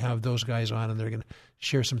 We're going to have those guys on, and they're going to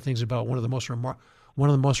share some things about one of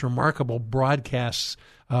the most remarkable broadcasts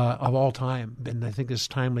of all time. And I think it's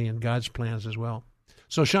timely in God's plans as well.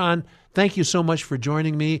 So, Sean, thank you so much for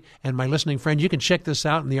joining me. And my listening friend, you can check this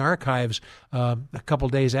out in the archives a couple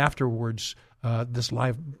days afterwards. This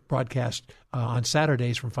live broadcast on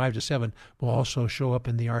Saturdays from 5 to 7 will also show up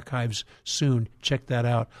in the archives soon. Check that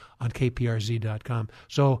out on kprz.com.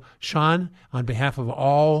 So, Sean, on behalf of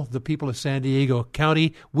all the people of San Diego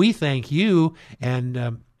County, we thank you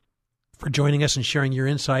and for joining us and sharing your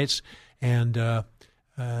insights.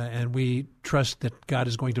 And we trust that God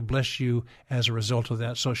is going to bless you as a result of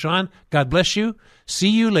that. So, Sean, God bless you. See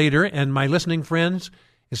you later. And my listening friends,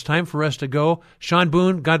 it's time for us to go. Sean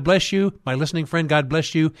Boone, God bless you. My listening friend, God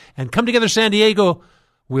bless you. And Come Together San Diego,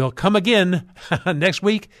 we'll come again next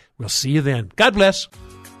week. We'll see you then. God bless.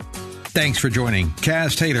 Thanks for joining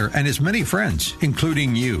Kaz Taylor and his many friends,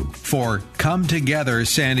 including you, for Come Together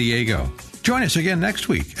San Diego. Join us again next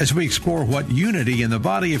week as we explore what unity in the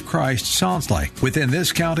body of Christ sounds like within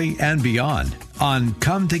this county and beyond on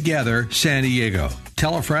Come Together San Diego.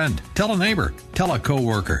 Tell a friend, tell a neighbor, tell a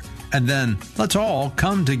coworker, and then let's all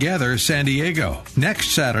come together San Diego next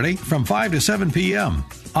Saturday from 5 to 7 p.m.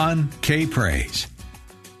 on K-Praise.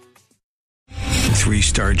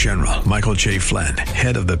 3-star General Michael J. Flynn,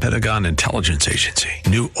 head of the Pentagon Intelligence Agency,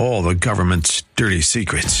 knew all the government's dirty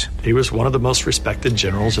secrets. He was one of the most respected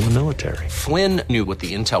generals in the military. Flynn knew what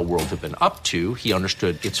the intel world had been up to. He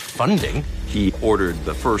understood its funding. He ordered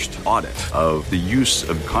the first audit of the use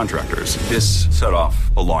of contractors. This set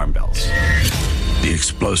off alarm bells. The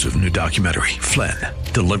explosive new documentary, Flynn,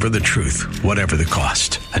 Deliver the Truth, Whatever the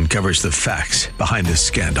Cost, uncovers the facts behind this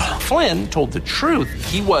scandal. Flynn told the truth.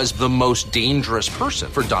 He was the most dangerous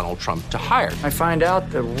person for Donald Trump to hire. I find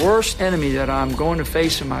out the worst enemy that I'm going to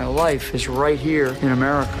face in my life is right here in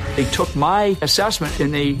America. They took my assessment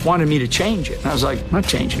and they wanted me to change it. And I was like, I'm not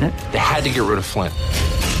changing it. They had to get rid of Flynn.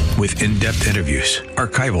 With in-depth interviews,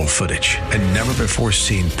 archival footage, and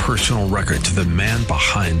never-before-seen personal records of the man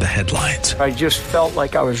behind the headlines. I just felt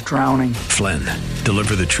like I was drowning. Flynn,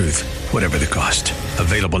 Deliver the Truth, Whatever the Cost.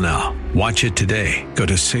 Available now. Watch it today. Go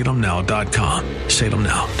to salemnow.com.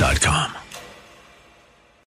 salemnow.com.